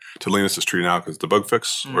go to Linus's tree now because it's a bug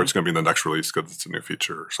fix, or it's going to be in the next release because it's a new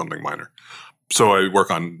feature or something minor. So I work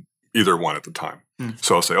on either one at the time.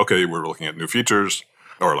 So I'll say, okay, we're looking at new features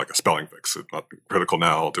or like a spelling fix. It's not critical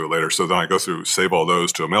now. I'll do it later. So then I go through, save all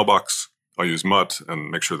those to a mailbox. I'll use mutt and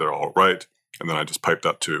make sure they're all right. And then I just pipe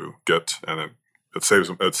that to Git, and it saves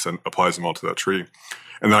them, applies them all to that tree.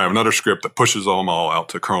 And then I have another script that pushes them all out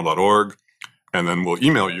to kernel.org, and then we'll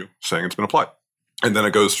email you saying it's been applied. And then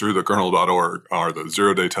it goes through the kernel.org or the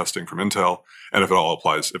 0-day testing from Intel. And if it all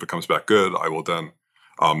applies, if it comes back good, I will then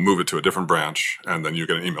move it to a different branch, and then you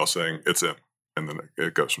get an email saying it's in. And then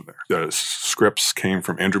it goes from there. The scripts came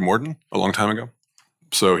from Andrew Morton a long time ago.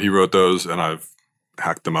 So he wrote those, and I've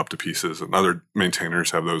hacked them up to pieces, and other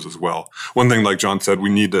maintainers have those as well. One thing, like John said, we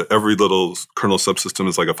need every little kernel subsystem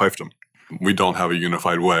is like a fiefdom. We don't have a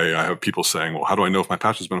unified way. I have people saying, well, how do I know if my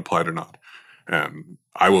patch has been applied or not? And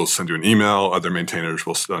I will send you an email. Other maintainers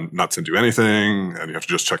will not send you anything, and you have to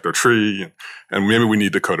just check their tree. And maybe we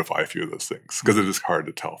need to codify a few of those things because it is hard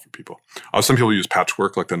to tell for people. Some people use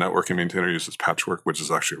Patchwork, like the networking maintainer uses Patchwork, which is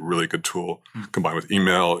actually a really good tool. Combined with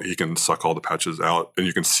email, he can suck all the patches out, and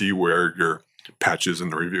you can see where your patch is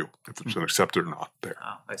in the review, if it's been accepted or not there.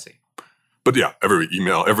 Oh, I see. But yeah, every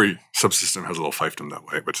subsystem has a little fiefdom that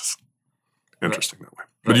way, which is interesting that way.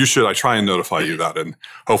 But I try and notify you that, and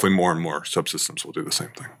hopefully more and more subsystems will do the same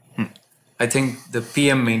thing. I think the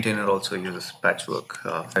PM maintainer also uses Patchwork.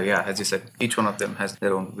 As you said, each one of them has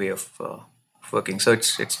their own way of working. So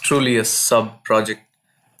it's truly a sub-project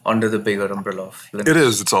under the bigger umbrella of Linux. It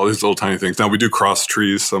is. It's all these little tiny things. Now, we do cross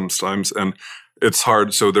trees sometimes, and it's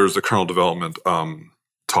hard. So there's a kernel development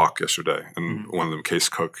talk yesterday, and one of them, Case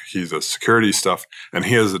Cook, he does security stuff, and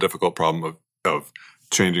he has a difficult problem of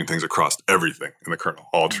changing things across everything in the kernel,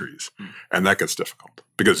 all trees. And that gets difficult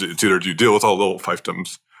because it's either do you deal with all the little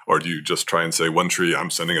fiefdoms, or do you just try and say one tree, I'm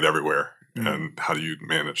sending it everywhere? And how do you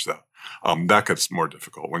manage that? That gets more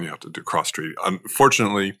difficult when you have to do cross tree.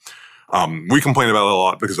 Unfortunately, we complain about it a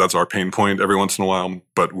lot because that's our pain point every once in a while,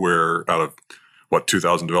 but we're out of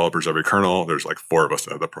 2,000 developers every kernel. There's like 4 of us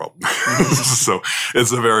that have that problem. So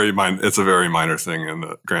it's a very minor thing in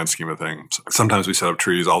the grand scheme of things. Sometimes we set up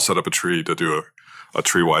trees. I'll set up a tree to do a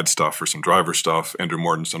tree-wide stuff or some driver stuff. Andrew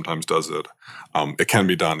Morton sometimes does it. It can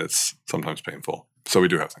be done. It's sometimes painful. So we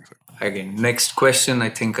do have things like that. Again, next question. I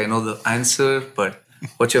think I know the answer, but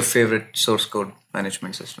what's your favorite source code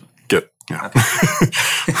management system? Git. Yeah. Okay.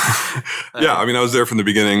 Yeah, I mean, I was there from the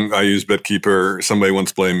beginning. I used BitKeeper. Somebody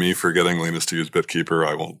once blamed me for getting Linus to use BitKeeper.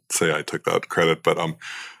 I won't say I took that credit, but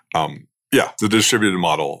the distributed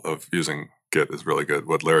model of using Git is really good.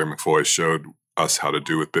 What Larry McFoy showed us how to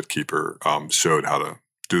do with BitKeeper showed how to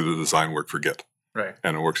do the design work for Git. Right.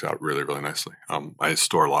 And it works out really, really nicely. I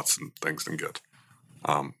store lots of things in Git.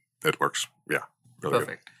 It works, really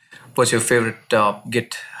Perfect. Good. What's your favorite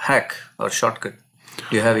Git hack or shortcut?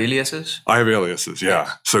 Do you have aliases? I have aliases,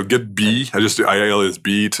 yeah. So Git B, I alias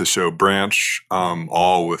B to show branch,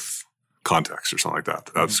 all with context or something like that.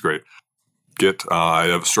 That's great. Git, I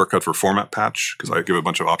have a shortcut for format patch because I give a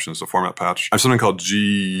bunch of options to format patch. I have something called it's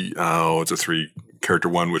a 3-character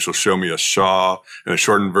one, which will show me a SHA and a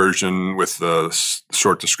shortened version with the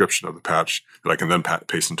short description of the patch that I can then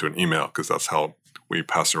paste into an email because that's how we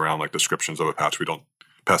pass around like descriptions of a patch. We don't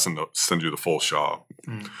send you the full SHA.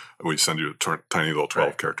 We send you a tiny little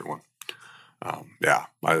 12-character one. I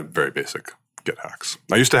have very basic Git hacks.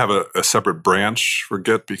 I used to have a separate branch for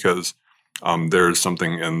Git because there's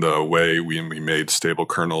something in the way we made stable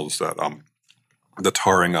kernels that the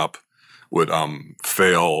tarring up would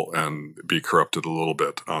fail and be corrupted a little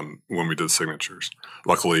bit when we did signatures.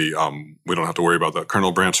 Luckily, we don't have to worry about that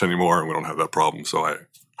kernel branch anymore, and we don't have that problem. So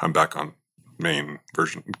I'm back on main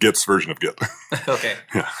version, Git's version of Git. Okay.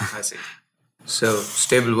 Yeah. I see. So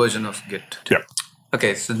stable version of Git. Yeah.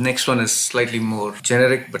 Okay. So the next one is slightly more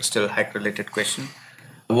generic, but still hack-related question.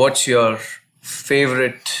 What's your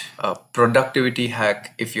favorite productivity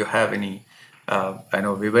hack, if you have any? I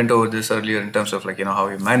know we went over this earlier in terms of how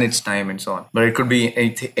you manage time and so on, but it could be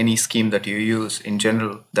any scheme that you use in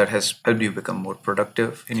general that has helped you become more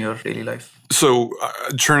productive in your daily life. So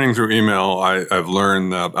churning through email, I've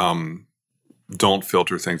learned that don't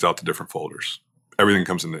filter things out to different folders. Everything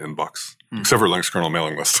comes in the inbox, except for Linux kernel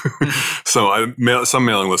mailing list. So some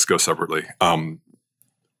mailing lists go separately.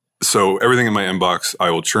 So everything in my inbox, I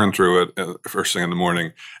will churn through it first thing in the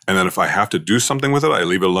morning. And then if I have to do something with it, I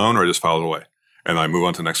leave it alone or I just file it away. And I move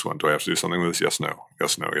on to the next one. Do I have to do something with this? Yes, no,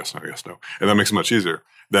 yes, no, yes, no, yes, no. And that makes it much easier.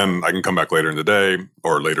 Then I can come back later in the day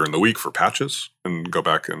or later in the week for patches and go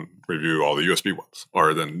back and review all the USB ones.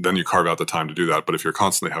 Or then you carve out the time to do that. But if you're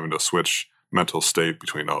constantly having to switch mental state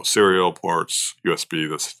between serial ports, USB,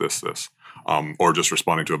 this, or just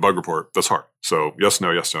responding to a bug report, that's hard. So yes,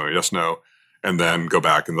 no, yes, no, yes, no. And then go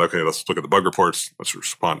back and, okay, let's look at the bug reports. Let's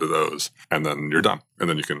respond to those. And then you're done. And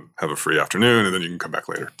then you can have a free afternoon and then you can come back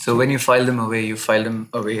later. So when you file them away, you file them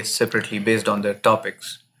away separately based on their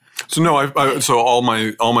topics. So no, so all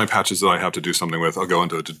my patches that I have to do something with, I'll go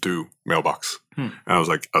into a to-do mailbox. And I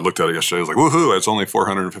looked at it yesterday. I was like, woohoo, it's only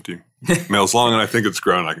 450 mails long, and I think it's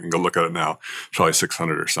grown. I can go look at it now. It's probably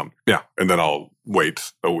 600 or something. Yeah, and then I'll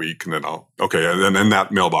wait a week, and then and then in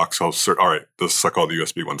that mailbox, I'll search, all right, let's suck all the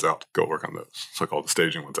USB ones out. Go work on those. Suck all the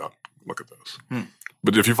staging ones out. Look at those.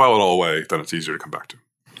 But if you file it all away, then it's easier to come back to.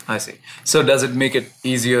 I see. So does it make it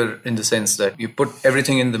easier in the sense that you put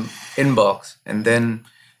everything in the inbox, and then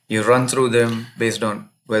you run through them based on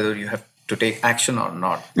whether you have to take action or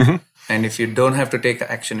not? And if you don't have to take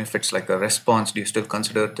action, if it's like a response, do you still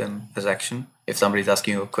consider them as action? If somebody's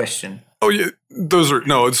asking you a question? Oh, yeah. Those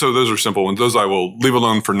are simple ones. Those I will leave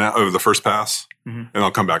alone for now over the first pass, and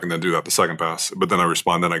I'll come back and then do that the second pass. But then I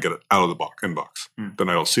respond, then I get it out of the inbox. Then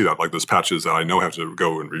I don't see that. Like those patches that I know have to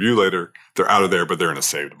go and review later, they're out of there, but they're in a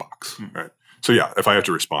saved box, right? So yeah, if I have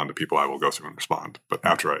to respond to people, I will go through and respond. But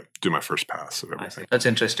after I do my first pass of everything. That's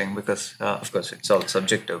interesting because, of course, it's all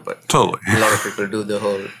subjective. But totally, a lot of people do the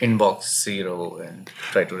whole inbox zero and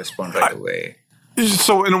try to respond right away.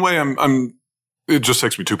 So in a way, it just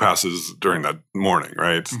takes me 2 passes during that morning,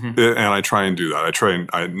 right? And I try and do that.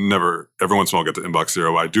 I never, every once in a while, get to inbox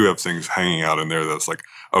zero. I do have things hanging out in there that's like,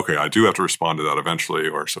 okay, I do have to respond to that eventually,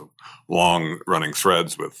 or some long running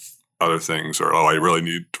threads with other things, or I really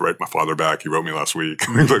need to write my father back. He wrote me last week,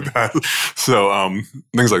 things like that. So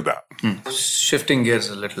things like that. Shifting gears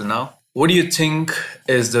a little now, what do you think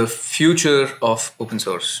is the future of open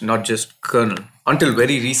source, not just kernel? Until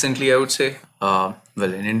very recently, I would say,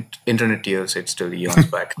 in internet years, it's still eons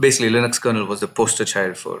back. Basically, Linux kernel was the poster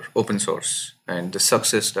child for open source and the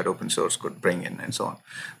success that open source could bring in and so on.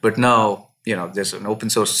 But now, there's an open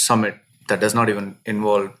source summit that does not even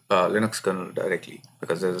involve Linux kernel directly,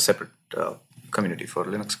 because there's a separate community for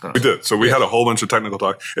Linux kernel. We did. So we had a whole bunch of technical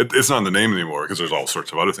talk. It's not in the name anymore because there's all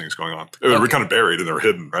sorts of other things going on. We're kind of buried and they were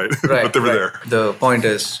hidden, right? But they were there. The point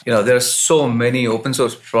is, there are so many open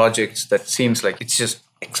source projects that seems like it's just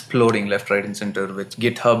exploding left, right, and center. With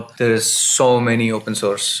GitHub, there's so many open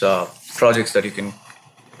source projects that you can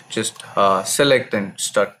just select and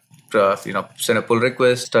start send a pull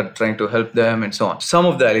request, start trying to help them, and so on. Some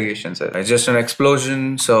of the allegations are just an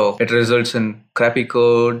explosion, so it results in crappy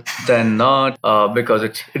code, then not, because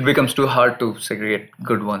it becomes too hard to segregate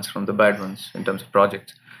good ones from the bad ones in terms of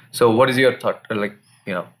projects. So what is your thought?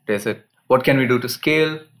 What can we do to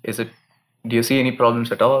scale? Do you see any problems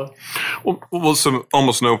at all? Well,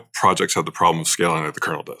 almost no projects have the problem of scaling like the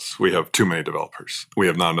kernel does. We have too many developers. We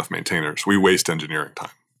have not enough maintainers. We waste engineering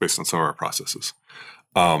time based on some of our processes.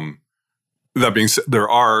 That being said, there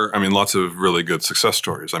are, lots of really good success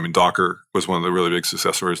stories. Docker was one of the really big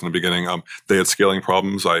success stories in the beginning. They had scaling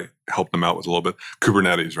problems. I helped them out with a little bit.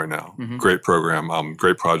 Kubernetes right now, great program,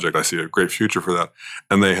 great project. I see a great future for that.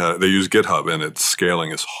 And they use GitHub, and its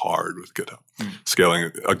scaling is hard with GitHub.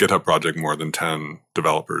 Scaling a GitHub project more than 10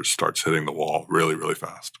 developers starts hitting the wall really, really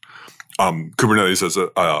fast. Kubernetes has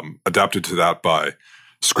adapted to that by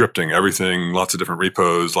scripting everything, lots of different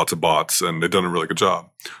repos, lots of bots, and they've done a really good job.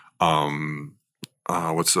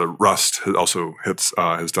 Rust also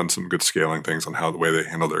has done some good scaling things on the way they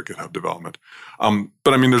handle their GitHub development. But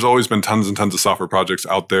there's always been tons and tons of software projects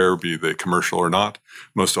out there, be they commercial or not.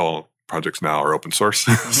 Most all projects now are open source.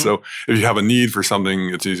 So if you have a need for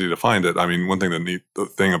something, it's easy to find it. One thing the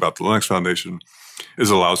thing about the Linux Foundation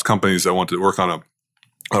is it allows companies that want to work on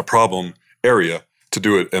a problem area to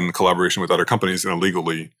do it in collaboration with other companies in a legal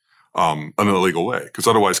way, because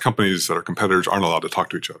otherwise companies that are competitors aren't allowed to talk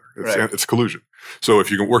to each other. It's collusion. So if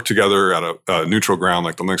you can work together at a neutral ground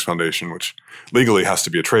like the Linux Foundation, which legally has to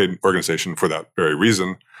be a trade organization for that very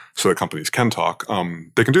reason, so that companies can talk,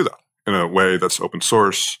 they can do that in a way that's open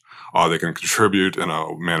source. They can contribute in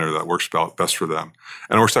a manner that works best for them.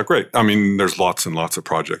 And it works out great. There's lots and lots of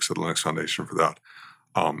projects at the Linux Foundation for that.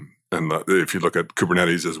 If you look at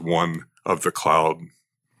Kubernetes as one of the cloud,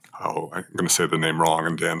 I'm going to say the name wrong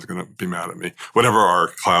and Dan's going to be mad at me, whatever our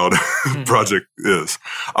cloud project is.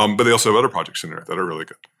 But they also have other projects in there that are really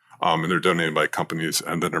good. And they're donated by companies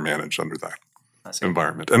and then they're managed under that.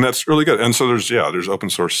 environment. And that's really good. And so there's open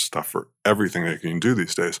source stuff for everything that you can do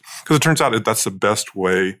these days. Because it turns out that's the best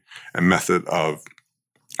way and method of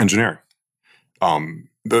engineering.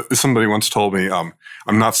 Somebody once told me, I'm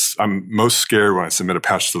most scared when I submit a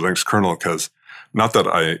patch to the Linux kernel because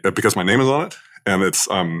my name is on it, and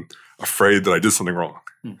I'm afraid that I did something wrong.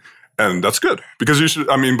 And that's good because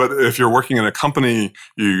but if you're working in a company,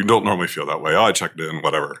 you don't normally feel that way. Oh, I checked in,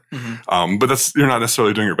 whatever. But you're not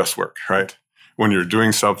necessarily doing your best work, right? When you're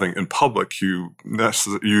doing something in public, you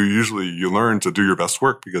learn to do your best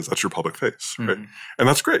work because that's your public face, right? And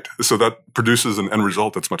that's great. So that produces an end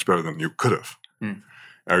result that's much better than you could have.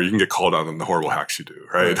 Or you can get called out on the horrible hacks you do,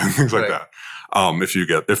 right? And things like that.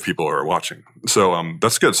 If people are watching. So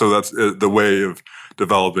that's good. So that's the way of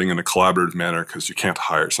developing in a collaborative manner, because you can't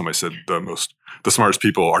hire. Somebody said the smartest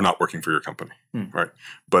people are not working for your company, right?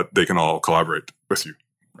 But they can all collaborate with you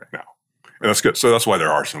now. And that's good. So that's why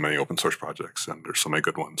there are so many open source projects and there's so many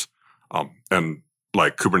good ones. And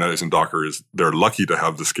like Kubernetes and Docker they're lucky to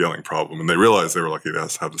have the scaling problem, and they realized they were lucky to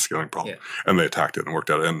have the scaling problem, and they attacked it and worked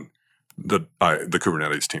at it. And the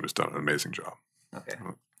Kubernetes team has done an amazing job. Okay.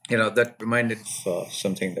 That reminded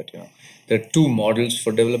something that, there are two models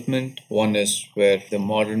for development. One is where the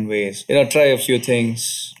modern ways, try a few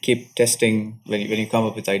things, keep testing. When you come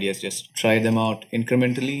up with ideas, just try them out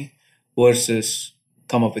incrementally versus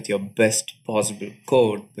come up with your best possible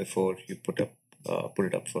code before you put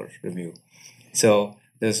it up for review. So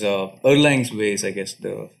there's Erlang's ways, I guess,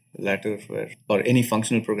 the latter, or any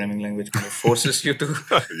functional programming language kind of forces you to.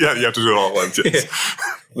 Yeah, you have to do it all at once. Yes.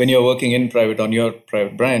 When you're working in private on your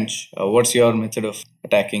private branch, what's your method of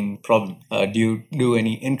attacking problem? Do you do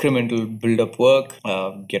any incremental build-up work,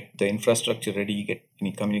 get the infrastructure ready, get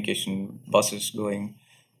any communication buses going,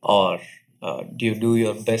 or do you do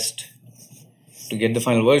your best to get the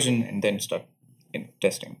final version and then start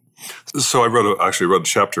testing? So I actually wrote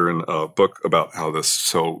a chapter in a book about how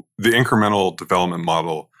so the incremental development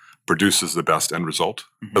model produces the best end result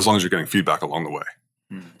as long as you're getting feedback along the way.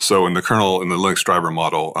 So in the kernel, in the Linux driver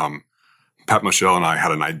model, Pat Michelle and I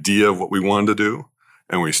had an idea of what we wanted to do,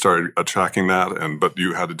 and we started tracking that. But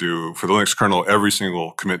you had to do, for the Linux kernel, every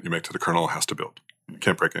single commit you make to the kernel has to build. You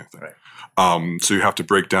can't break anything. Right. So you have to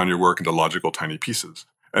break down your work into logical tiny pieces,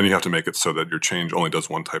 and you have to make it so that your change only does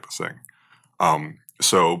one type of thing.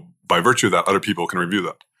 So by virtue of that, other people can review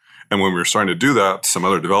that. And when we were starting to do that, some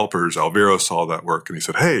other developers, Alvaro, saw that work, and he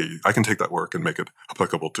said, hey, I can take that work and make it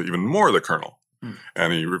applicable to even more of the kernel.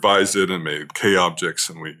 And he revised it and made K objects,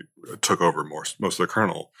 and we took over most of the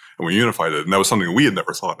kernel, and we unified it. And that was something we had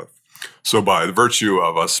never thought of. So by the virtue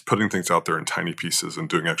of us putting things out there in tiny pieces and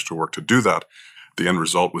doing extra work to do that, the end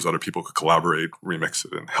result was other people could collaborate, remix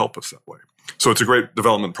it, and help us that way. So it's a great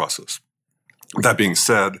development process. That being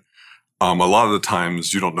said, a lot of the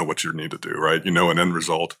times you don't know what you need to do, right? You know an end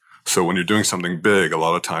result. So when you're doing something big, a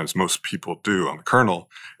lot of times most people do on the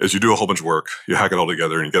kernel is you do a whole bunch of work, you hack it all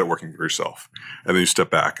together, and you get it working for yourself. And then you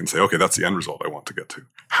step back and say, okay, that's the end result I want to get to.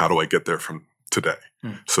 How do I get there from today?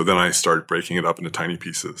 So then I start breaking it up into tiny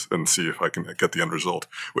pieces and see if I can get the end result.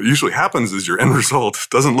 What usually happens is your end result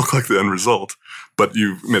doesn't look like the end result, but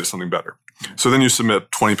you've made something better. So then you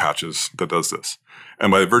submit 20 patches that does this.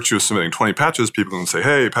 And by virtue of submitting 20 patches, people can say,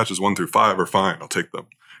 hey, patches 1 through 5 are fine, I'll take them.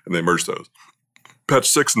 And they merge those. Patch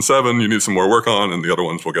 6 and 7, you need some more work on, and the other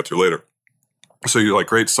ones we'll get to later. So you're like,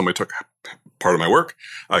 great, somebody took part of my work,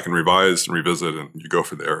 I can revise and revisit, and you go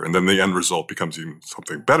for there. And then the end result becomes even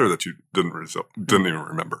something better that you didn't even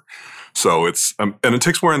remember. So it's, and it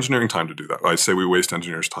takes more engineering time to do that. I say we waste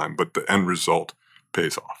engineers' time, but the end result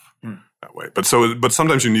pays off that way. But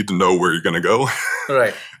sometimes you need to know where you're going to go.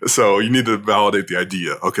 Right. So you need to validate the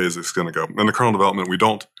idea. Okay, is this going to go? In the kernel development, we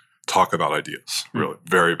don't talk about ideas, really.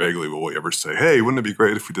 Very vaguely will we ever say, hey, wouldn't it be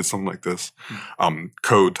great if we did something like this?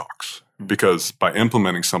 Code talks. Because by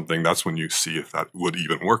implementing something, that's when you see if that would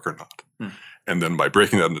even work or not. And then by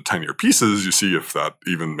breaking that into tinier pieces, you see if that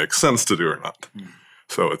even makes sense to do or not.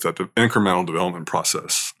 So it's that incremental development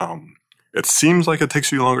process. It seems like it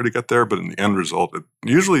takes you longer to get there, but in the end result, it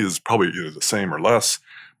usually is probably either the same or less,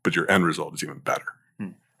 but your end result is even better.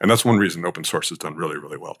 And that's one reason open source has done really,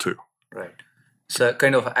 really well too. Right. So it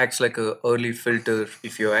kind of acts like an early filter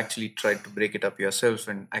if you actually try to break it up yourself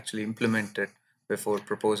and actually implement it before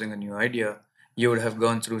proposing a new idea. You would have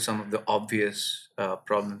gone through some of the obvious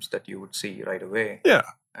problems that you would see right away. Yeah.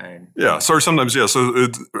 So sometimes, so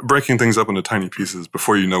breaking things up into tiny pieces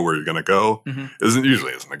before you know where you're going to go isn't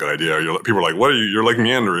a good idea. People are like, you're like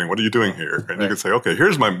meandering. What are you doing here? And you can say, okay,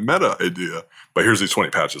 here's my meta idea, but here's these 20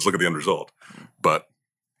 patches. Look at the end result. But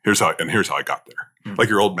here's how I got there. Like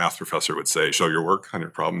your old math professor would say, show your work on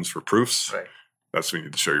your problems for proofs. Right. that's when you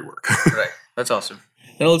need to show your work. Right. That's awesome.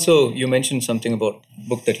 And also, you mentioned something about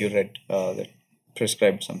book that you read that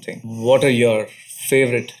prescribed something. What are your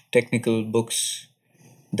favorite technical books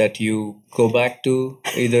that you go back to,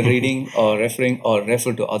 either reading or referring or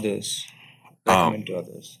refer to others, recommend to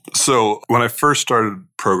others? So when I first started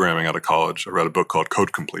programming out of college, I read a book called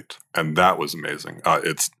Code Complete, and that was amazing.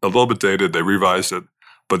 It's a little bit dated. They revised it,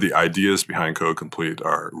 but the ideas behind Code Complete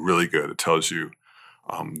are really good. It tells you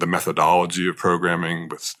the methodology of programming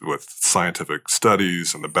with scientific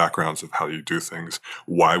studies and the backgrounds of how you do things,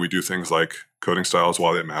 why we do things like coding styles,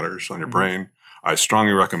 why that matters on your brain. I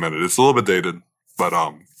strongly recommend it. It's a little bit dated, but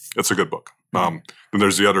it's a good book. Then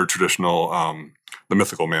there's the other traditional, the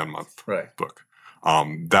Mythical Man Month book.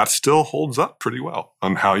 That still holds up pretty well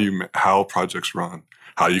on how projects run,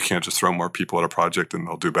 how you can't just throw more people at a project and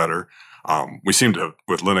they'll do better. We seem to have,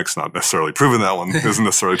 with Linux, not necessarily proven that one isn't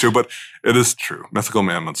necessarily true, but it is true. Mythical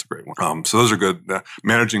Man Month's a great one. So those are good.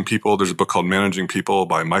 Managing People, there's a book called Managing People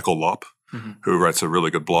by Michael Lopp, who writes a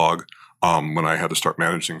really good blog. When I had to start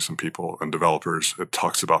managing some people and developers, it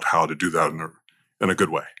talks about how to do that in a good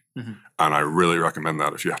way. And I really recommend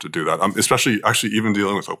that if you have to do that, especially actually even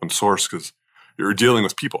dealing with open source, because you're dealing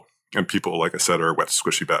with people. And people, like I said, are wet,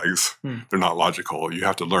 squishy bags. They're not logical. You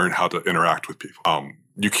have to learn how to interact with people.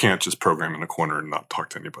 You can't just program in a corner and not talk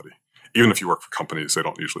to anybody. Even if you work for companies, they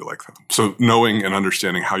don't usually like that. So knowing and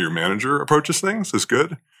understanding how your manager approaches things is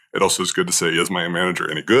good. It also is good to say, is my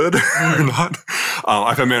manager any good or not?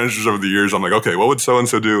 I've had managers over the years, I'm like, okay, what would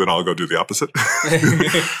so-and-so do? And I'll go do the opposite.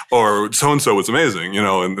 Or so-and-so was amazing,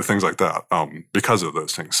 and things like that because of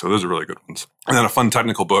those things. So those are really good ones. And then a fun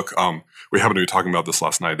technical book. We happened to be talking about this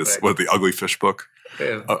last night. It's the Ugly Fish book.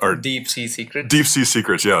 Or Deep Sea Secrets. Deep Sea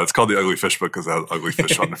Secrets, yeah. It's called the Ugly Fish book because it has ugly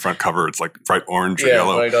fish on the front cover. It's like bright orange or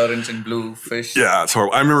yellow. Bright orange and blue fish. Yeah, it's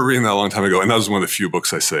horrible. I remember reading that a long time ago, and that was one of the few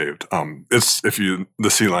books I saved. The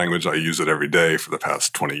C language, I use it every day for the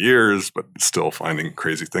past 20 years, but still finding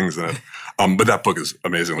crazy things in it. But that book is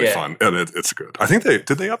amazingly fun, and it's good. I think did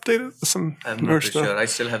they update it with some I'm not too sure. I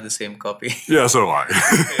still have the same copy. Yeah, so do I.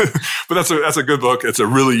 But that's a good book. It's a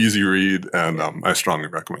really easy read, and I strongly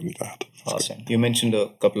recommend that. Awesome. You mentioned a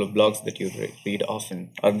couple of blogs that you read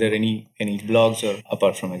often. Are there any blogs, or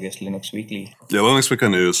apart from, I guess, Linux Weekly? Yeah, Linux Weekly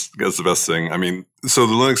News is the best thing. I mean, so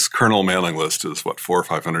the Linux kernel mailing list is 400 or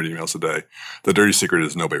 500 emails a day. The dirty secret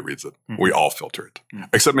is nobody reads it. We all filter it,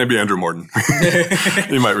 except maybe Andrew Morton.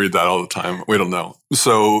 He might read that all the time. We don't know.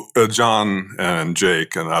 So John and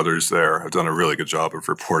Jake and others there have done a really good job of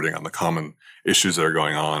reporting on the common issues that are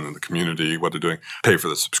going on in the community, what they're doing. Pay for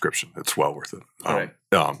the subscription. It's well worth it.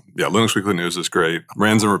 Linux Weekly News is great.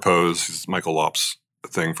 Rands and Repose is Michael Lopp's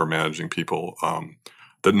thing for managing people.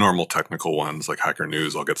 The normal technical ones like Hacker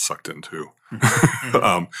News I'll get sucked into.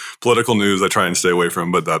 Political news I try and stay away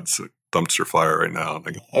from, but that's a dumpster fire right now.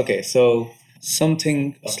 Okay, so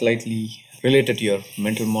something slightly related to your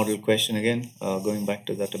mental model question again, going back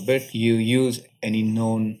to that a bit. You use any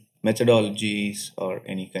known methodologies or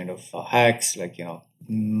any kind of hacks like,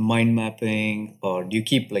 mind mapping, or do you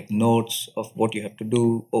keep like notes of what you have to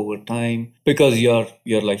do over time? Because your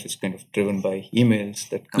life is kind of driven by emails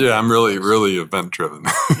that come. Yeah, I'm really, really event driven.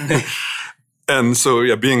 And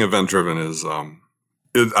so, being event driven is,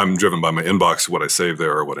 I'm driven by my inbox, what I save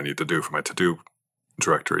there or what I need to do for my to-do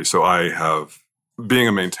directory. So being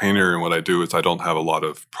a maintainer, and what I do is I don't have a lot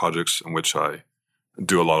of projects in which I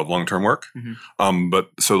do a lot of long-term work. But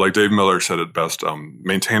so like Dave Miller said it best,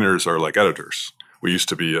 maintainers are like editors. We used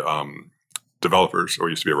to be developers, or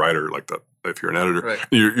used to be a writer like that. If you're an editor,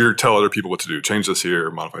 you tell other people what to do, change this here,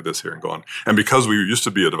 modify this here, and go on. And because we used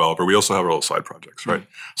to be a developer, we also have our little side projects, right?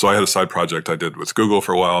 So I had a side project I did with Google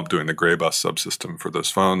for a while, doing the gray bus subsystem for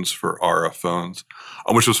those phones, for RF phones,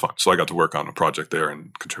 which was fun. So I got to work on a project there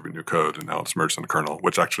and contribute new code, and now it's merged in the kernel,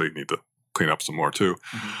 which actually need to clean up some more too.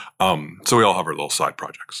 So we all have our little side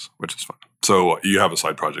projects, which is fun. So you have a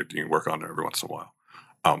side project you can work on every once in a while.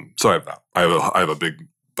 So I have that. I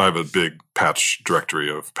have a big patch directory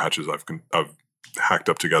of patches I've hacked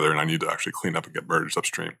up together, and I need to actually clean up and get merged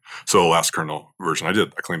upstream. So the last kernel version I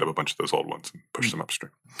cleaned up a bunch of those old ones and pushed them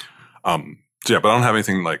upstream. But I don't have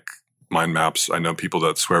anything like mind maps. I know people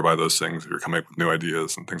that swear by those things. You're coming up with new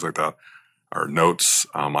ideas and things like that. Or notes.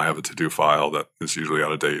 I have a to-do file that is usually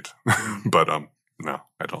out of date, but no,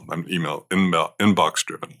 I don't. I'm inbox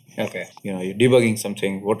driven. Okay, you're debugging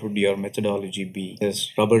something. What would your methodology be?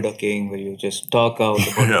 There's rubber ducking, where you just talk out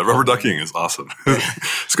about rubber ducking is awesome.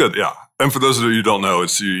 It's good, yeah. And for those of you who don't know,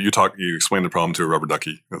 it's you explain the problem to a rubber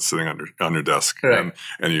ducky that's sitting on your desk, and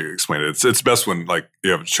you explain it. It's best when like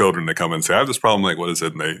you have children that come and say, "I have this problem. Like, what is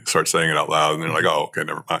it?" And they start saying it out loud, and they're like, "Oh, okay,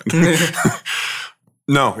 never mind."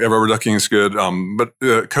 No, yeah, rubber ducking is good.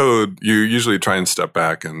 But code, you usually try and step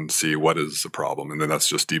back and see what is the problem. And then that's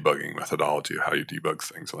just debugging methodology, how you debug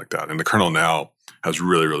things like that. And the kernel now has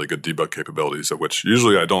really, really good debug capabilities, of which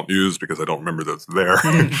usually I don't use because I don't remember that it's there.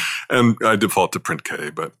 And I default to print K,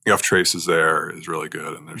 but ftrace is there, is really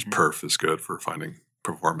good. And there's perf is good for finding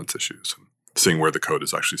performance issues and seeing where the code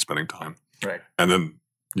is actually spending time. Right. And then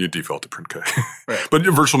you default to print K. Right. But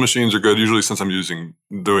your virtual machines are good. Usually since I'm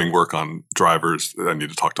doing work on drivers, I need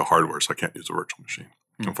to talk to hardware, so I can't use a virtual machine,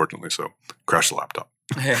 unfortunately. So crash the laptop.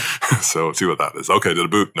 Yeah. So see what that is. Okay, did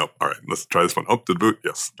it boot? No. All right, let's try this one. Oh, did it boot?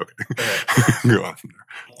 Yes. Okay. Go on from there.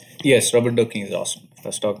 Yes, rubber ducking is awesome.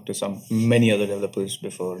 I've talked to many other developers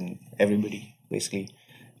before, and everybody basically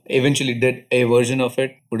eventually did a version of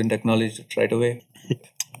it, wouldn't acknowledge it right away.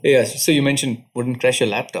 Yes. So you mentioned wouldn't crash your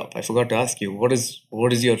laptop. I forgot to ask you, what is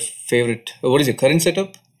your current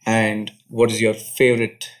setup, and what is your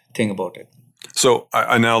favorite thing about it? So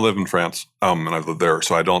I now live in France, and I've lived there,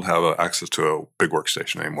 so I don't have access to a big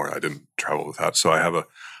workstation anymore. I didn't travel with that. So I have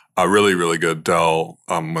a really, really good Dell,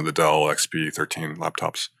 one of the Dell XP13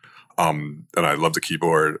 laptops. And I love the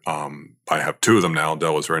keyboard. I have two of them now.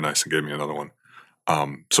 Dell was very nice and gave me another one.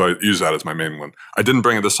 So I use that as my main one. I didn't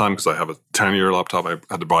bring it this time because I have a 10-year laptop. I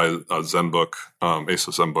had to buy a ZenBook,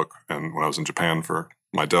 Asus ZenBook, and when I was in Japan for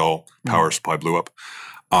my Dell power supply blew up.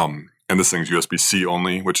 And this thing's USB-C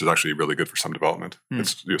only, which is actually really good for some development.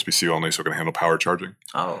 It's USB-C only, so it can handle power charging.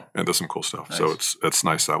 Oh, and does some cool stuff. Nice. So it's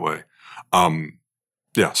nice that way.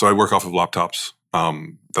 So I work off of laptops.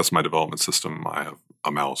 That's my development system. I have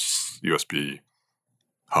a mouse, USB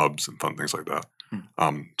hubs, and fun things like that.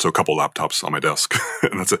 So a couple laptops on my desk,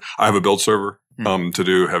 and that's it. I have a build server to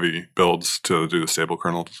do heavy builds, to do the stable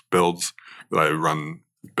kernel builds that I run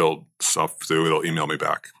build stuff through. It'll email me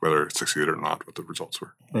back whether it succeeded or not, what the results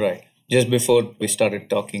were. Right. Just before we started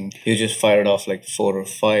talking, you just fired off like 4 or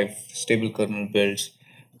 5 stable kernel builds.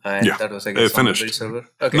 And that was, I guess, on the build server?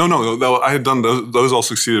 Okay. No. I had done those. Those all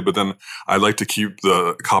succeeded, but then I like to keep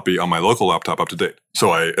the copy on my local laptop up to date. So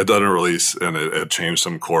I had done a release, and it had changed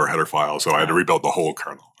some core header file, so I had to rebuild the whole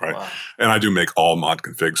kernel, right? Wow. And I do make all mod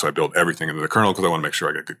config, so I build everything into the kernel because I want to make sure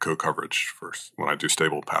I get good code coverage first when I do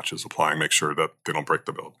stable patches applying, make sure that they don't break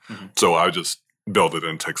the build. So I just build it,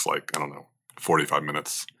 and it takes 45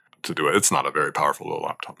 minutes to do it. It's not a very powerful little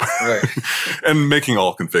laptop. Right. And making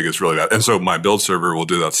all config is really bad. And so my build server will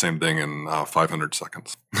do that same thing in 500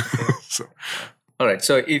 seconds. So. All right.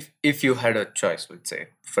 So if you had a choice, let's say,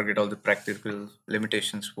 forget all the practical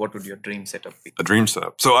limitations, what would your dream setup be? A dream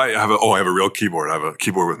setup. So I have a real keyboard. I have a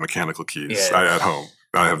keyboard with mechanical keys at home.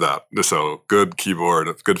 I have that. So good keyboard,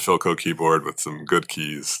 a good Philco keyboard with some good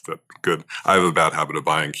keys. I have a bad habit of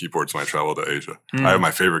buying keyboards when I travel to Asia. I have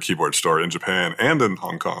my favorite keyboard store in Japan and in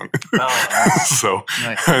Hong Kong. Oh, nice. So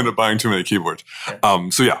nice. I end up buying too many keyboards.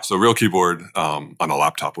 Yeah. So real keyboard on a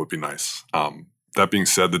laptop would be nice. That being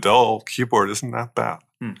said, the Dell keyboard isn't that bad.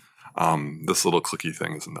 This little clicky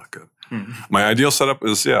thing isn't that good. My ideal setup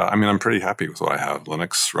is, I'm pretty happy with what I have.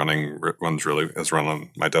 Linux has run on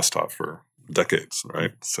my desktop for decades,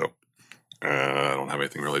 right? So I don't have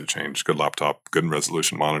anything really to change. Good laptop, good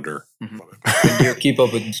resolution monitor. And do you keep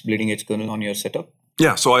up with bleeding edge kernel on your setup?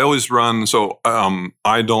 Yeah, so I always run. So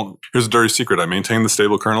I don't. Here's a dirty secret. I maintain the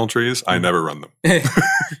stable kernel trees. I never run them.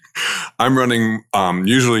 I'm running.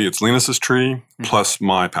 Usually, it's Linus's tree plus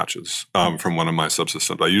my patches from one of my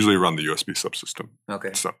subsystems. I usually run the USB subsystem.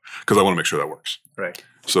 Okay. So because I want to make sure that works. Right.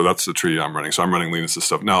 So that's the tree I'm running. So I'm running Linus's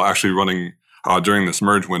stuff now. Actually, running during this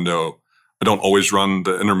merge window. I don't always run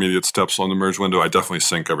the intermediate steps on the merge window. I definitely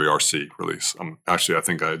sync every RC release. Actually, I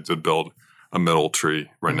think I did build a middle tree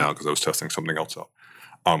right now because I was testing something else out.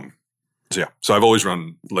 So I've always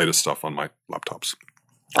run latest stuff on my laptops.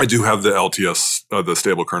 I do have the LTS, the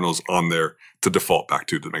stable kernels on there to default back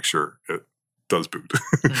to make sure it does boot.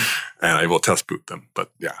 And I will test boot them. But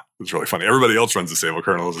yeah, it's really funny. Everybody else runs the stable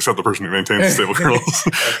kernels except the person who maintains the stable kernels.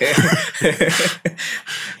 Okay.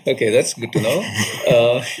 Okay, that's good to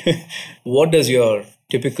know. What does your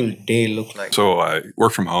typical day look like? So I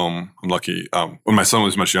work from home. I'm lucky. When my son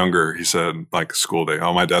was much younger, he said, school day,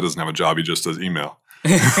 my dad doesn't have a job. He just does email.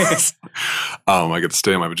 I get to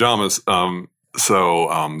stay in my pajamas. So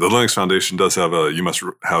the Linux Foundation does have you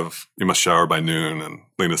must shower by noon, and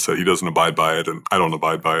Linus said he doesn't abide by it, and I don't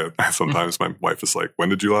abide by it. Sometimes my wife is like, "When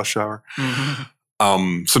did you last shower?"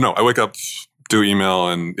 So no, I wake up, do email,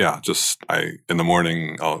 and in the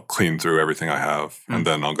morning I'll clean through everything I have, and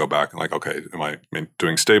then I'll go back and okay, am I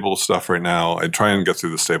doing stable stuff right now? I try and get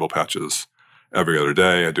through the stable patches every other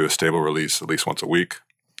day. I do a stable release at least once a week,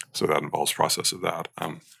 so that involves process of that.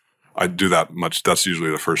 I do that much. That's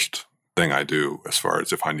usually the first thing I do as far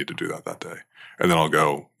as if I need to do that day. and then I'll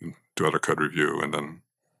go and do other code review, and then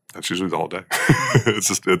that's usually the whole day.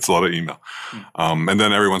 It's a lot of email. And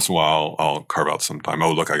then every once in a while, I'll carve out some time.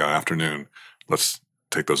 Oh, look, I got an afternoon. Let's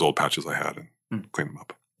take those old patches I had and clean them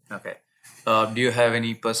up. Okay. Do you have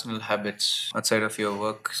any personal habits outside of your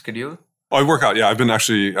work schedule? Oh, I work out. Yeah, I've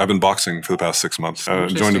been boxing for the past 6 months.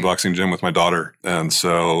 Joined a boxing gym with my daughter. And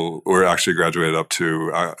so we're actually graduated up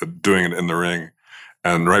to doing it in the ring.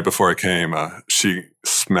 And right before I came, she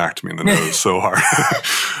smacked me in the nose so hard.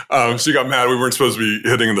 She got mad. We weren't supposed to be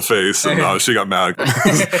hitting in the face. And she got mad.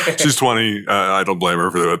 She's 20. I don't blame her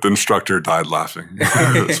for that. The instructor died laughing.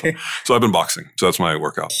 So I've been boxing. So that's my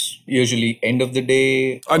workout. Usually end of the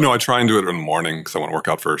day? I know. I try and do it in the morning because I want to work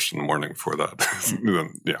out first in the morning before that.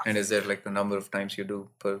 Yeah. And is there like the number of times you do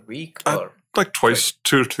per week? Or like twice,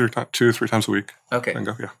 two to three times a week. Okay.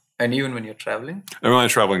 Yeah. And even when you're traveling? And when I'm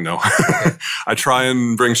traveling, no. Okay. I try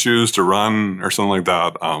and bring shoes to run or something like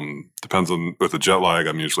that. Depends on, with the jet lag,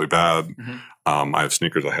 I'm usually bad. I have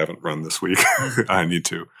sneakers I haven't run this week. I need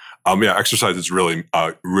to. Exercise is really,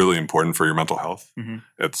 really important for your mental health.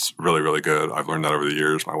 It's really, really good. I've learned that over the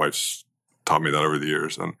years. My wife's taught me that over the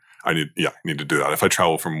years. And I need to do that. If I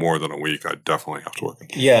travel for more than a week, I definitely have to work.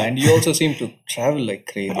 Yeah, and you also seem to travel like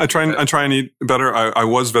crazy. I try and eat better. I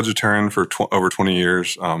was vegetarian for over 20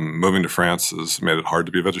 years. Moving to France has made it hard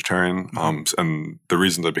to be a vegetarian. And the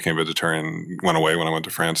reason that I became vegetarian went away when I went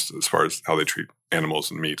to France as far as how they treat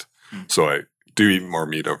animals and meat. So I do eat more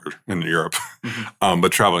meat over in Europe.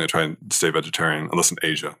 But traveling, I try and stay vegetarian. Unless in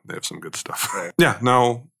Asia, they have some good stuff. Right. Yeah,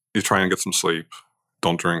 no, you try and get some sleep.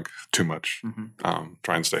 Don't drink too much.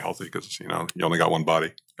 Try and stay healthy because, you only got one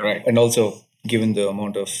body. Right. And also, given the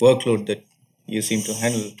amount of workload that you seem to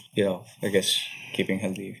handle, I guess keeping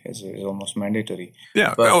healthy is almost mandatory.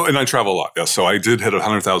 Yeah. And I travel a lot. Yeah. So I did hit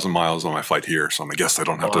 100,000 miles on my flight here. So I guess I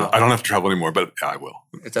don't have to travel anymore, but I will.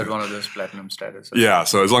 It's at one of those platinum status. Yeah.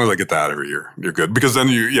 So as long as I get that every year, you're good. Because then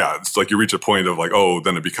it's like you reach a point of like,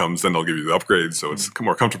 then they'll give you the upgrade. So it's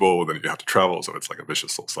more comfortable. Then you have to travel. So it's like a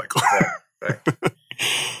vicious little cycle. Right.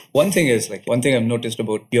 One thing I've noticed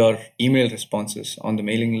about your email responses on the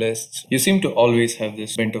mailing lists, you seem to always have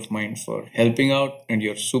this bent of mind for helping out, and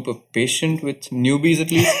you're super patient with newbies, at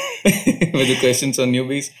least, with the questions on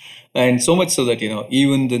newbies. And so much so that,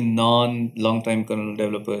 even the non-long-time kernel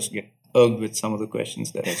developers get irked with some of the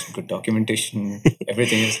questions. That has good documentation,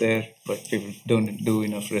 everything is there, but people don't do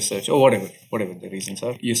enough research or whatever the reasons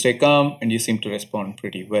are. You stay calm and you seem to respond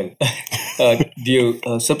pretty well.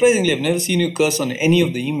 Surprisingly, I've never seen you curse on any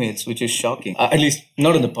of the emails, which is shocking. At least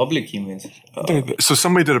not in the public emails. So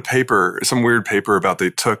somebody did some weird paper about they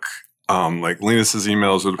took like Linus's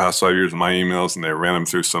emails over the past 5 years and my emails, and they ran them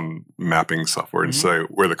through some mapping software and say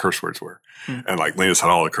where the curse words were. And like Linus had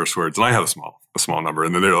all the curse words, and I had a small number.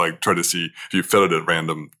 And then they were like trying to see if you fed it a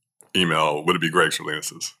random email, would it be Greg's or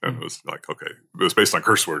Linus's? And it was like, okay, it was based on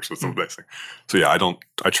curse words. Was the best thing. So yeah,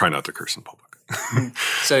 I try not to curse in public.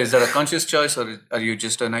 So is that a conscious choice, or are you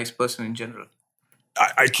just a nice person in general?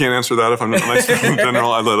 I can't answer that if I'm not nice in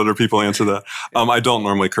general. I let other people answer that. I don't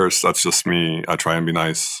normally curse. That's just me. I try and be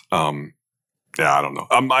nice. I don't know.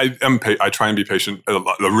 I try and be patient. A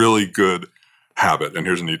really good habit, and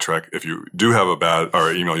here's a neat trick. If you do have a bad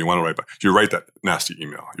or email you want to write back, you write that nasty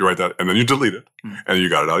email. You write that, and then you delete it, and you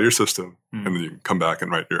got it out of your system, and then you can come back and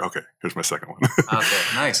write here's my second one.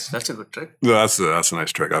 Okay, nice. That's a good trick. That's a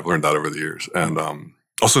nice trick. I've learned that over the years. And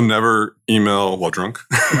also, never email while drunk.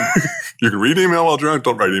 You can read email while drunk.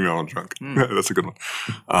 Don't write email while drunk. That's a good one.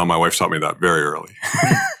 My wife taught me that very early.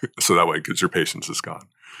 So that way, because your patience is gone.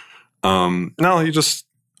 No, you just,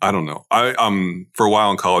 I don't know. For a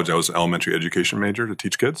while in college, I was an elementary education major to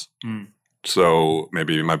teach kids. So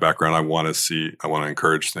maybe my background, I want to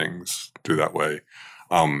encourage things through that way.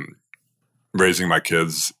 Raising my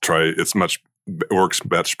kids, it works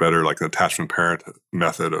much better, like the attachment parent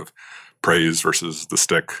method of praise versus the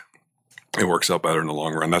stick. It works out better in the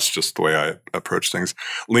long run. That's just the way I approach things.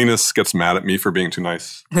 Linus gets mad at me for being too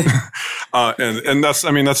nice. And that's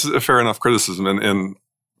a fair enough criticism. And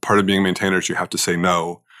part of being a maintainer is you have to say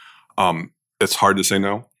no. It's hard to say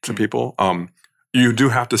no to people. You do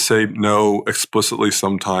have to say no explicitly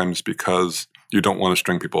sometimes because you don't want to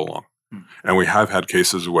string people along. And we have had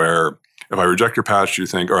cases where if I reject your patch, you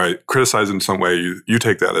think, or I criticize in some way, you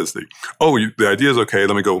take that as the idea is okay,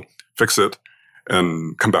 let me go fix it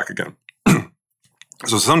and come back again.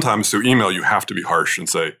 So sometimes through email, you have to be harsh and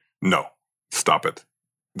say, no, stop it.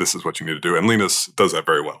 This is what you need to do. And Linus does that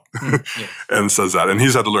very well and says that. And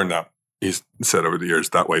he's had to learn that. He's said over the years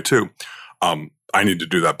that way too. I need to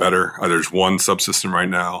do that better. There's one subsystem right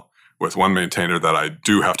now with one maintainer that I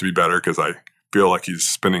do have to be better because I feel like he's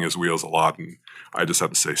spinning his wheels a lot. And I just have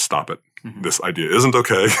to say, stop it. this idea isn't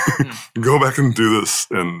okay. Go back and do this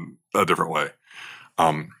in a different way.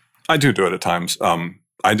 I do it at times.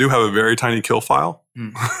 I do have a very tiny kill file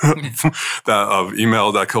that of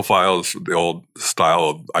email. That kill file is the old style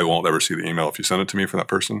of I won't ever see the email if you send it to me from that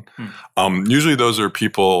person. Usually those are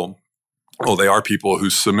people, they are people who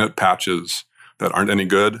submit patches that aren't any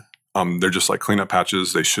good. They're just like cleanup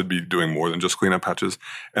patches. They should be doing more than just cleanup patches,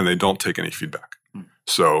 and they don't take any feedback.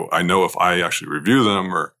 So I know if I actually review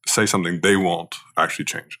them or say something, they won't actually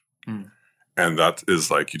change. And that is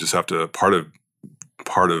like, you just have to,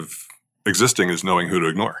 part of existing is knowing who to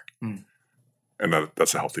ignore. And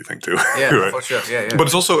that's a healthy thing too. Yeah, right? for sure. Yeah. But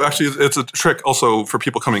it's also actually, it's a trick also for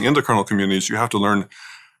people coming into kernel communities. You have to learn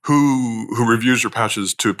who reviews your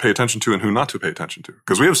patches to pay attention to and who not to pay attention to.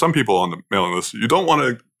 Because we have some people on the mailing list, you don't want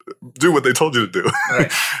to do what they told you to do.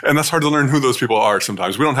 Right. And that's hard to learn who those people are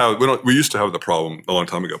sometimes. We used to have the problem a long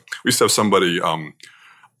time ago. We used to have somebody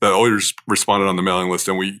that always responded on the mailing list,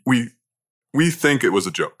 and we think it was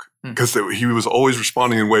a joke because he was always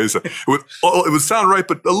responding in ways that it would sound right,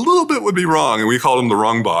 but a little bit would be wrong, and we called him the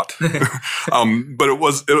wrong bot. But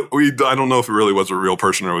I don't know if it really was a real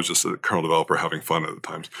person or it was just a kernel developer having fun at the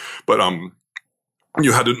times. But